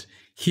 and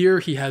here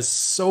he has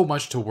so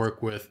much to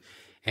work with.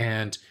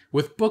 And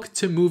with book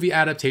to movie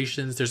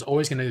adaptations, there's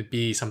always going to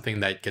be something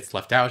that gets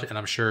left out, and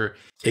I'm sure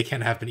it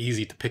can have been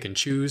easy to pick and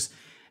choose.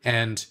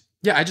 And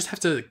yeah, I just have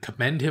to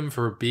commend him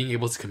for being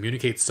able to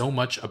communicate so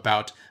much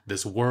about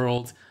this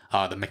world,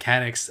 the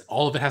mechanics.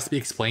 All of it has to be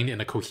explained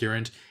in a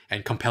coherent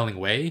and compelling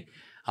way.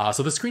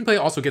 So the screenplay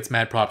also gets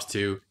mad props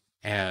too.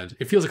 And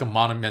it feels like a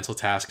monumental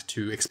task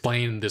to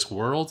explain this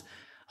world.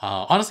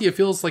 Honestly, it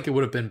feels like it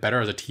would have been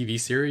better as a TV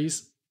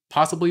series,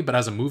 possibly, but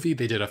as a movie,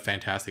 they did a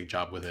fantastic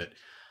job with it.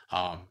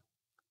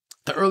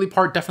 The early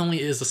part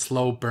definitely is a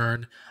slow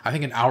burn. I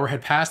think an hour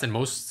had passed and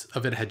most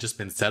of it had just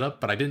been set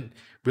up, but I didn't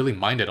really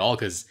mind at all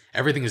because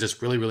everything is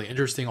just really, really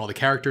interesting. All the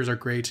characters are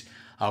great.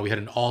 We had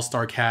an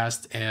all-star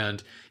cast,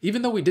 and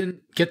even though we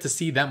didn't get to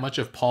see that much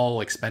of Paul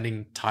like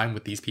spending time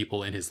with these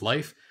people in his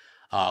life,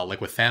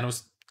 like with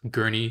Thanos,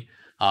 Gurney,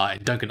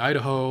 and Duncan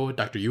Idaho,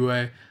 Dr.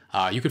 Yue,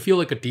 you could feel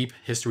like a deep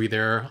history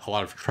there, a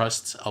lot of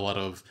trust, a lot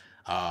of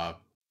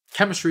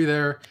chemistry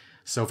there.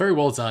 So very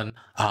well done.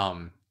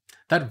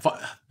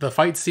 The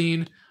fight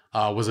scene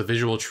was a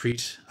visual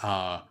treat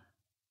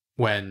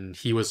when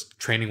he was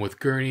training with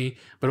Gurney,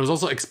 but it was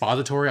also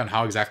expository on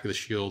how exactly the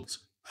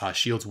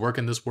shields work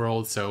in this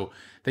world. So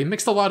they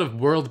mixed a lot of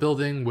world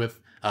building with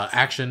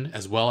action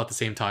as well at the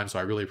same time. So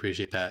I really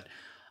appreciate that.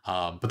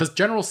 But the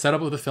general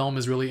setup of the film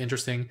is really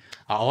interesting.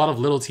 A lot of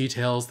little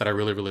details that I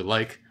really, really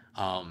like.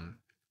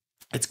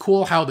 It's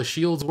cool how the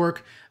shields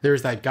work.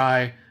 There's that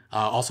guy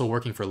also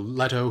working for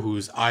Leto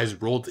whose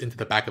eyes rolled into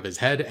the back of his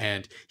head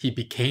and he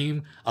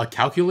became a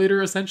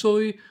calculator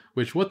essentially,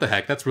 which what the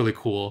heck, that's really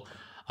cool.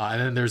 And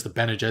then there's the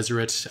Bene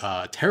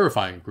Gesserit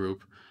terrifying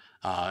group.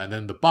 And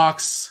then the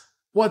box.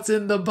 What's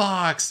in the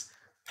box?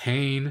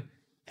 Pain.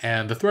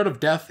 And the threat of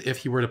death if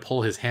he were to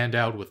pull his hand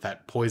out with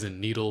that poison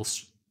needle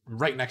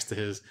right next to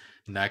his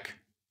neck.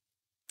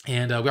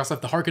 And we also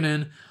have the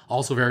Harkonnen,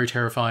 also very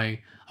terrifying.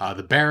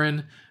 The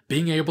Baron,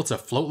 being able to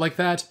float like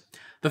that.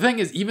 The thing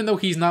is, even though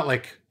he's not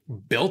like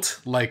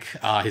built like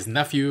his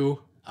nephew,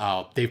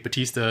 Dave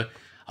Bautista,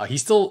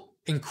 he's still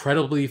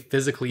incredibly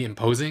physically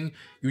imposing.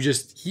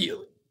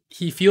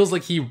 He feels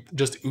like he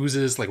just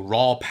oozes like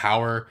raw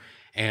power,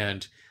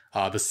 and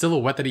the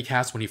silhouette that he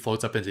casts when he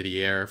floats up into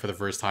the air for the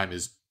first time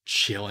is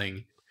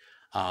chilling.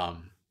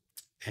 And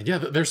yeah,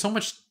 there's so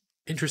much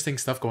interesting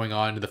stuff going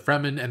on. The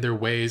Fremen and their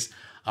ways.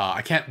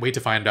 I can't wait to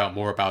find out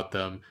more about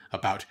them,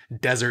 about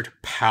desert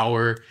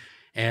power,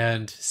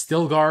 and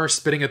Stilgar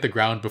spitting at the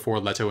ground before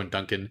Leto and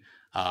Duncan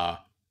Uh,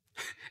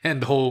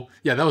 and the whole,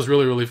 yeah, that was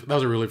that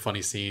was a really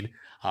funny scene.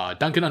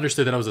 Duncan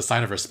understood that it was a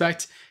sign of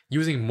respect.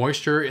 Using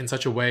moisture in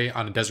such a way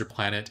on a desert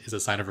planet is a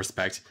sign of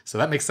respect, so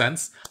that makes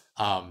sense.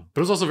 But it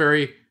was also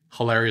very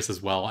hilarious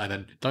as well. And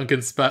then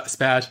Duncan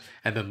spat,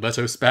 and then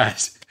Leto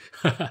spat,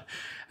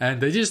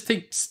 and they just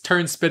take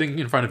turns spitting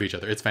in front of each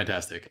other. It's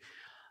fantastic.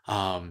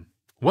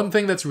 One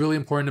thing that's really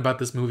important about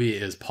this movie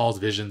is Paul's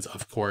visions,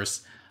 of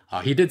course.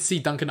 He did see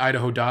Duncan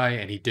Idaho die,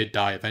 and he did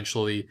die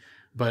eventually,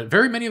 but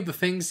very many of the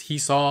things he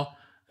saw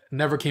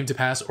never came to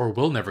pass or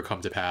will never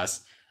come to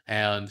pass.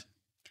 And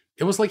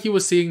it was like he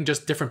was seeing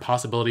just different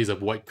possibilities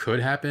of what could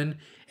happen.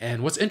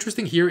 And what's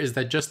interesting here is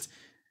that just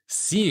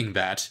seeing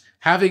that,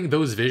 having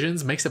those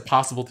visions, makes it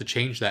possible to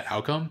change that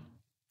outcome.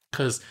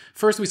 Because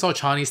first we saw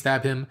Chani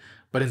stab him,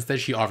 but instead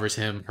she offers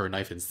him her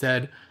knife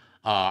instead.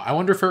 I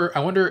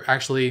wonder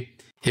actually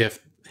if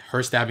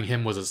her stabbing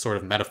him was a sort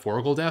of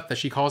metaphorical death that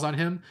she calls on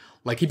him.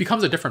 Like, he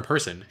becomes a different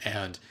person,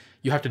 and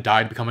you have to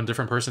die to become a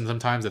different person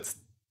sometimes. That's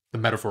the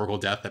metaphorical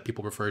death that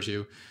people refer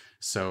to.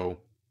 So,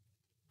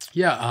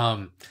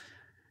 yeah,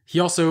 he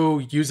also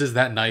uses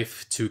that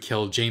knife to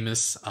kill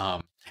Jameis.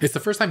 It's the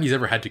first time he's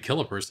ever had to kill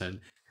a person.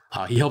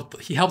 He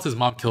helped his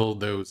mom kill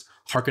those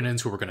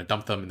Harkonnens who were going to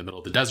dump them in the middle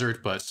of the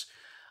desert, but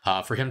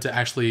for him to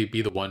actually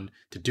be the one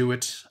to do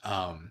it,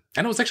 and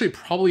it was actually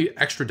probably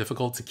extra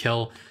difficult to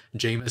kill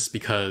Jameis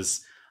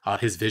because in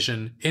his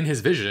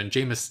vision,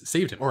 Jameis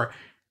saved him, or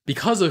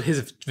because of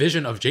his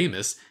vision of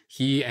Jameis,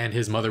 he and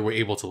his mother were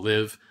able to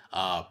live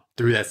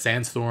through that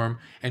sandstorm,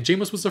 and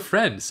Jameis was a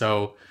friend.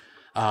 So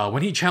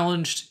when he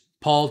challenged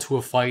Paul to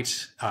a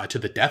fight to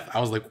the death, I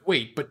was like,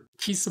 wait, but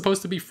he's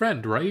supposed to be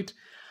friend, right?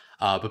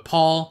 But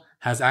Paul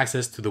has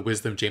access to the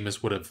wisdom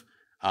Jameis would have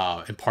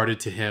imparted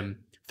to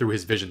him through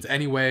his visions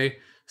anyway.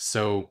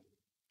 So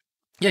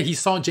yeah, he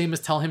saw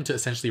Jameis tell him to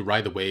essentially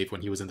ride the wave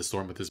when he was in the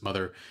storm with his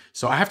mother.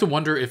 So I have to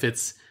wonder if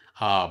it's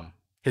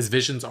his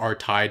visions are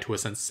tied to a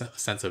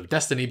sense of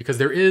destiny, because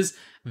there is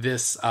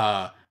this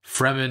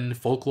Fremen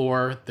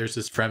folklore. There's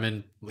this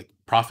Fremen like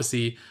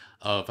prophecy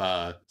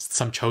of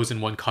some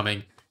chosen one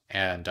coming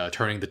and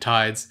turning the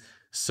tides.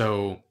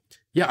 So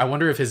yeah, I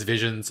wonder if his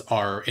visions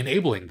are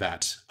enabling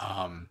that.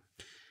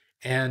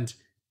 And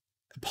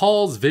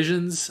Paul's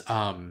visions,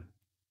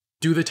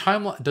 does the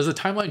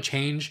timeline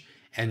change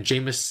and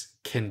Jameis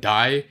can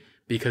die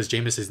because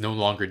Jameis is no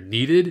longer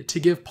needed to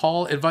give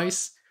Paul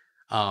advice?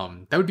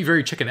 That would be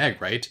very chicken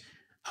egg, right?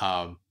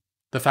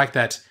 The fact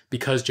that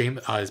because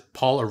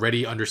Paul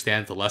already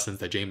understands the lessons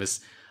that Jameis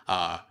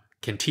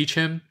can teach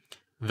him,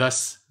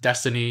 thus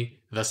destiny,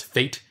 thus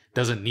fate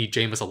doesn't need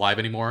Jameis alive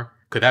anymore.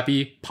 Could that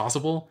be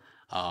possible?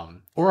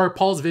 Or are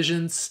Paul's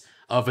visions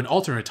of an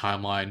alternate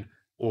timeline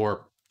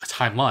or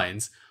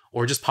timelines,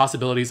 or just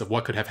possibilities of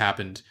what could have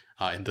happened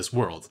in this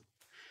world?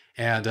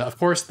 And of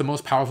course, the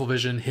most powerful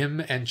vision,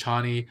 him and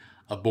Chani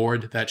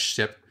aboard that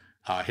ship,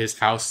 his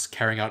house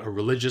carrying out a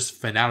religious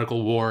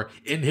fanatical war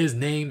in his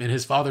name, in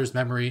his father's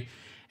memory.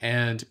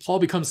 And Paul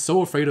becomes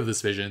so afraid of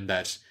this vision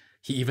that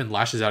he even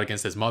lashes out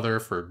against his mother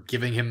for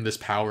giving him this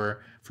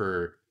power,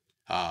 for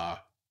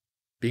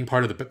being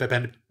part of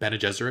the Bene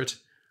Gesserit.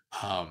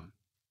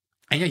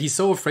 And yeah, he's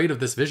so afraid of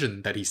this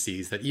vision that he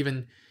sees that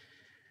even,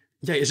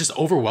 yeah, it just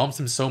overwhelms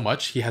him so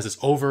much. He has this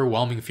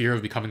overwhelming fear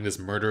of becoming this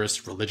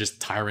murderous religious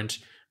tyrant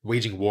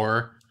waging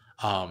war.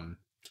 And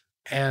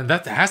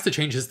that has to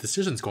change his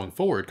decisions going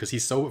forward because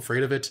he's so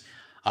afraid of it.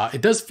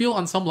 It does feel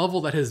on some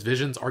level that his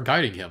visions are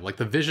guiding him. Like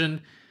the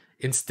vision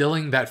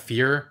instilling that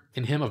fear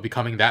in him of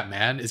becoming that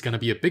man is going to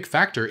be a big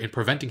factor in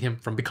preventing him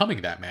from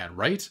becoming that man,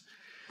 right?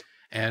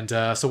 And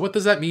so what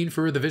does that mean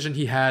for the vision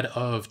he had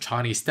of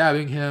Chani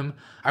stabbing him?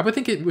 I would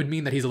think it would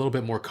mean that he's a little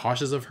bit more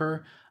cautious of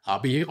her,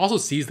 but he also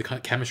sees the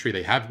chemistry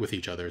they have with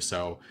each other.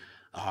 So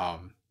yeah,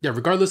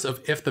 regardless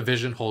of if the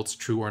vision holds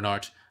true or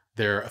not,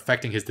 they're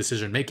affecting his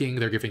decision making.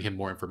 They're giving him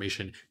more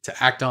information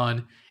to act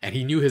on. And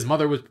he knew his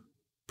mother was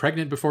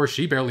pregnant before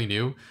she barely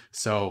knew.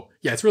 So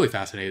yeah, it's really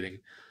fascinating.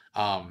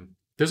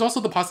 There's also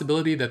the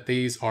possibility that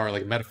these are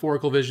like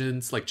metaphorical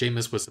visions, like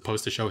Jameis was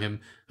supposed to show him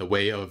the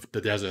way of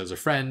the desert as a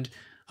friend.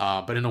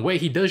 But in a way,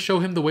 he does show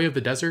him the way of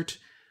the desert,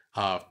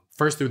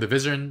 first through the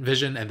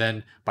vision, and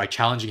then by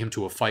challenging him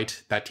to a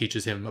fight that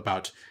teaches him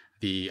about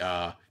the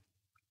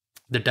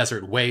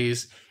desert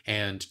ways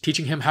and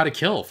teaching him how to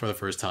kill for the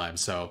first time.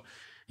 So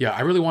yeah,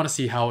 I really want to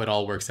see how it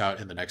all works out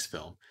in the next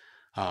film.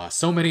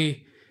 So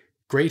many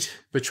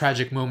great but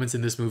tragic moments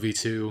in this movie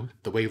too.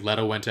 The way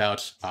Leto went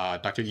out,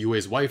 Dr.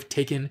 Yue's wife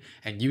taken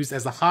and used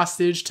as a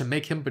hostage to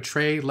make him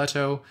betray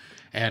Leto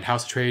and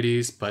House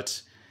Atreides,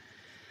 but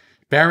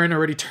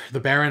the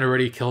Baron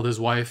already killed his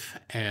wife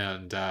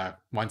and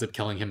winds up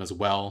killing him as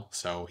well.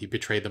 So he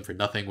betrayed them for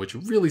nothing, which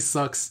really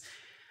sucks.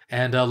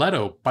 And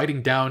Leto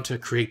biting down to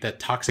create that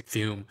toxic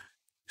fume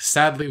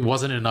sadly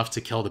wasn't enough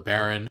to kill the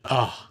Baron.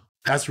 Oh,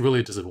 that's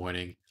really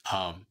disappointing.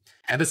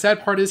 And the sad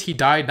part is he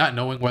died not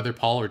knowing whether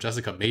Paul or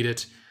Jessica made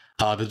it.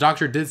 The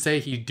doctor did say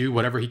he'd do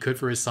whatever he could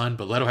for his son,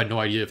 but Leto had no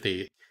idea if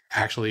they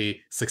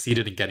actually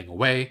succeeded in getting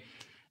away.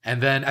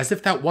 And then, as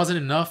if that wasn't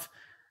enough,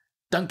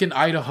 Duncan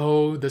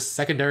Idaho, the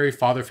secondary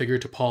father figure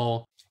to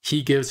Paul,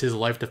 he gives his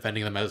life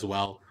defending them as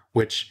well,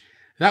 which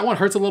that one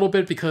hurts a little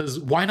bit because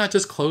why not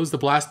just close the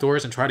blast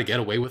doors and try to get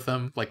away with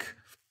them? Like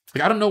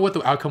I don't know what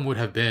the outcome would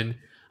have been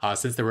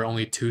since there were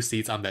only 2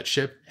 seats on that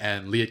ship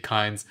and Liet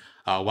Kynes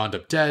wound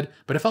up dead,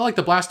 but it felt like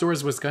the blast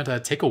doors was going to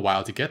take a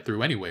while to get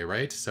through anyway,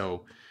 right?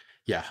 So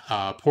yeah,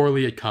 poor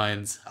Liet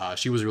Kynes,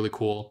 she was really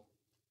cool.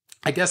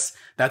 I guess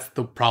that's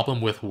the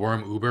problem with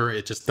Worm Uber,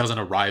 it just doesn't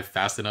arrive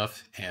fast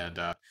enough, and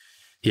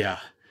yeah.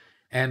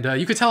 And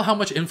you could tell how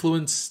much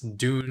influence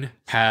Dune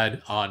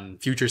had on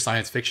future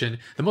science fiction.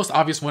 The most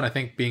obvious one, I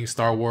think, being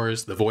Star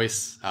Wars, The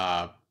Voice,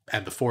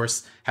 and The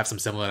Force have some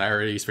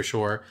similarities for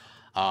sure.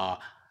 I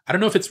don't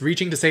know if it's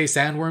reaching to say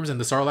sandworms and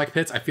the Sarlacc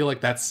pits. I feel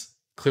like that's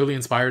clearly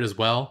inspired as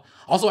well.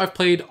 Also, I've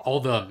played all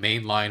the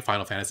mainline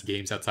Final Fantasy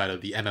games outside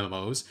of the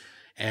MMOs,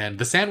 and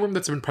the sandworm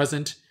that's been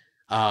present,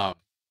 the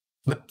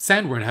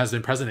sandworm has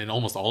been present in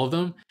almost all of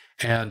them.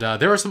 And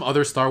there are some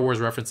other Star Wars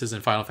references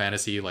in Final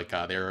Fantasy, like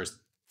there are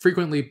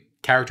frequently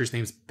characters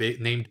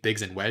named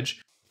Biggs and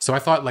Wedge. So I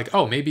thought like,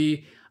 oh,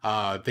 maybe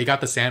they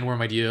got the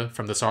sandworm idea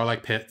from the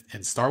Sarlacc pit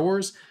in Star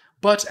Wars.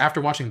 But after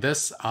watching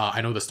this,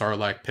 I know the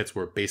Sarlacc pits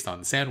were based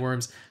on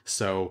sandworms.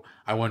 So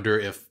I wonder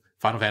if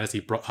Final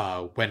Fantasy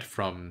went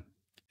from,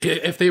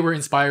 if they were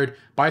inspired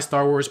by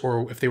Star Wars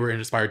or if they were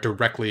inspired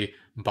directly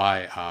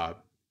by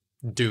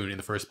Dune in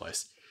the first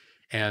place.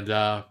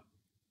 And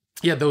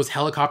yeah, those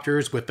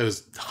helicopters with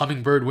those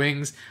hummingbird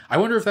wings. I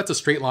wonder if that's a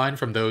straight line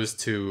from those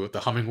to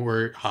the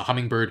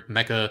hummingbird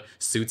mecha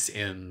suits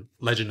in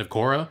Legend of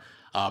Korra.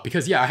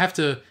 Because yeah,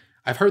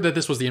 I've heard that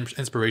this was the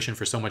inspiration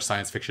for so much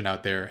science fiction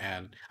out there,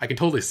 and I can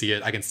totally see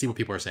it. I can see what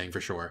people are saying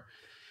for sure.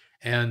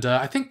 And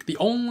I think the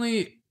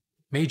only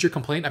major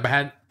complaint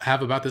I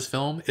have about this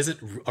film isn't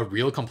a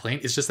real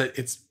complaint. It's just that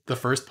it's the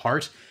first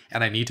part,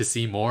 and I need to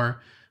see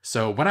more.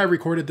 So when I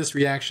recorded this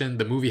reaction,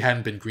 the movie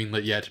hadn't been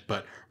greenlit yet,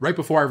 but right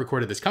before I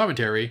recorded this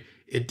commentary,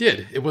 it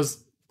did. It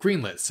was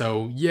greenlit,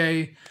 so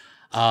yay.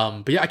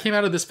 But yeah, I came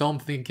out of this film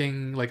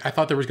thinking, like, I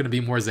thought there was going to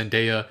be more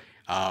Zendaya.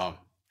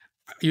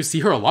 You see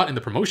her a lot in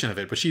the promotion of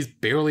it, but she's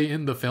barely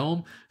in the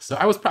film. So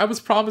I was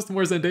promised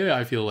more Zendaya,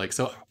 I feel like.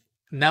 So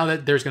now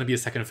that there's going to be a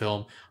second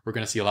film, we're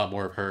going to see a lot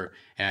more of her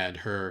and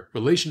her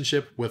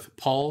relationship with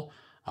Paul.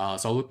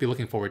 So I'll be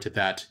looking forward to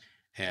that.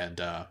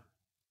 And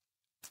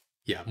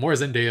yeah, more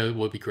Zendaya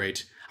would be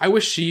great. I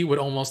wish she would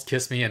almost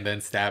kiss me and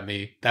then stab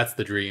me. That's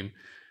the dream.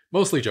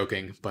 Mostly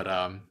joking, but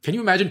can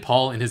you imagine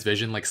Paul in his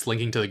vision like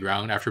slinking to the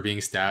ground after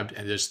being stabbed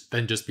and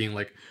just being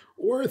like,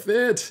 worth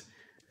it?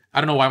 I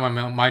don't know why my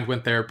mind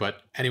went there,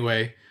 but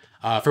anyway.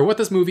 For what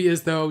this movie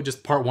is though,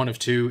 just part 1 of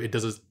 2, it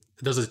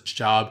does its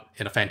job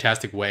in a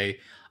fantastic way.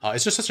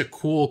 It's just such a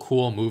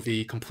cool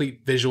movie,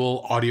 complete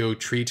visual, audio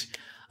treat.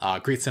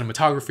 Great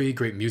cinematography,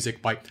 great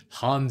music by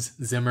Hans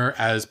Zimmer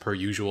as per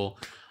usual.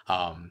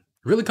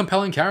 Really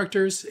compelling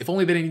characters. If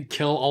only they didn't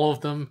kill all of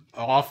them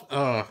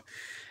off.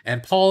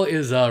 And Paul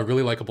is a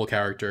really likable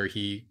character.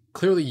 He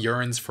clearly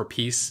yearns for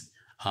peace.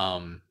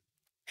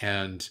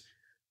 And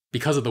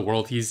because of the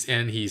world he's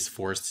in, he's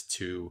forced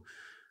to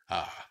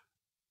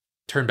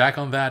turn back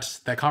on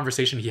that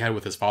conversation he had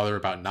with his father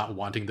about not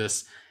wanting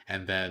this.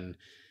 And then,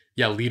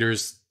 yeah,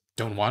 leaders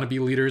don't want to be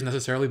leaders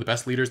necessarily. The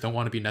best leaders don't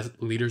want to be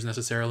leaders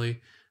necessarily.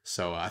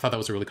 So I thought that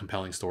was a really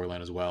compelling storyline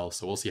as well.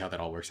 So we'll see how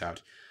that all works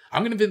out.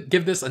 I'm going to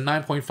give this a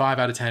 9.5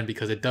 out of 10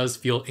 because it does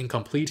feel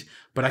incomplete,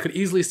 but I could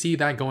easily see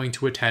that going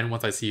to a 10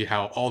 once I see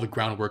how all the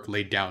groundwork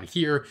laid down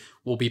here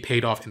will be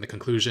paid off in the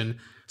conclusion.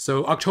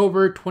 So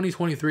October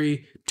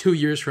 2023, 2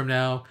 years from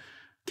now,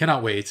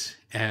 cannot wait.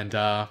 And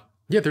yeah,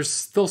 there's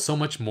still so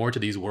much more to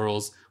these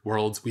worlds.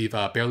 We've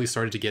barely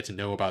started to get to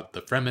know about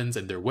the Fremens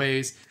and their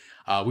ways.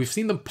 We've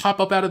seen them pop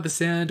up out of the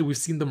sand. We've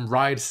seen them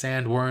ride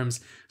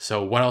sandworms.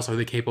 So what else are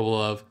they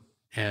capable of?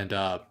 And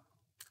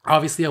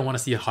obviously, I want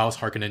to see House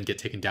Harkonnen get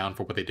taken down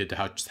for what they did to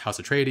House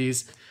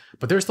Atreides,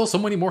 but there's still so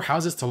many more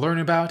houses to learn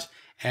about,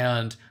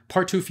 and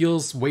part 2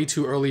 feels way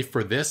too early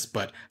for this,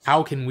 but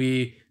how can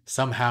we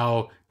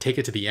somehow take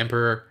it to the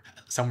Emperor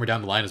somewhere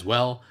down the line as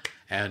well?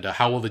 And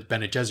how will the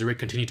Bene Gesserit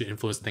continue to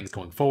influence things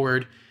going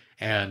forward?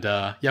 And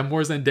yeah,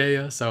 more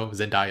Zendaya, so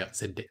Zendaya.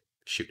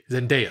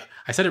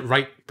 I said it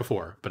right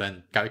before, but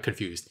then got it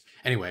confused.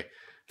 Anyway,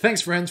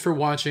 thanks friends for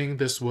watching.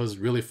 This was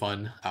really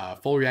fun.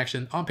 Full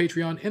reaction on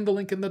Patreon in the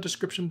link in the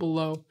description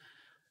below.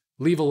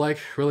 Leave a like,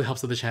 really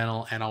helps with the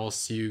channel, and I will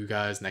see you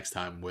guys next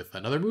time with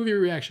another movie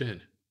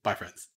reaction. Bye friends.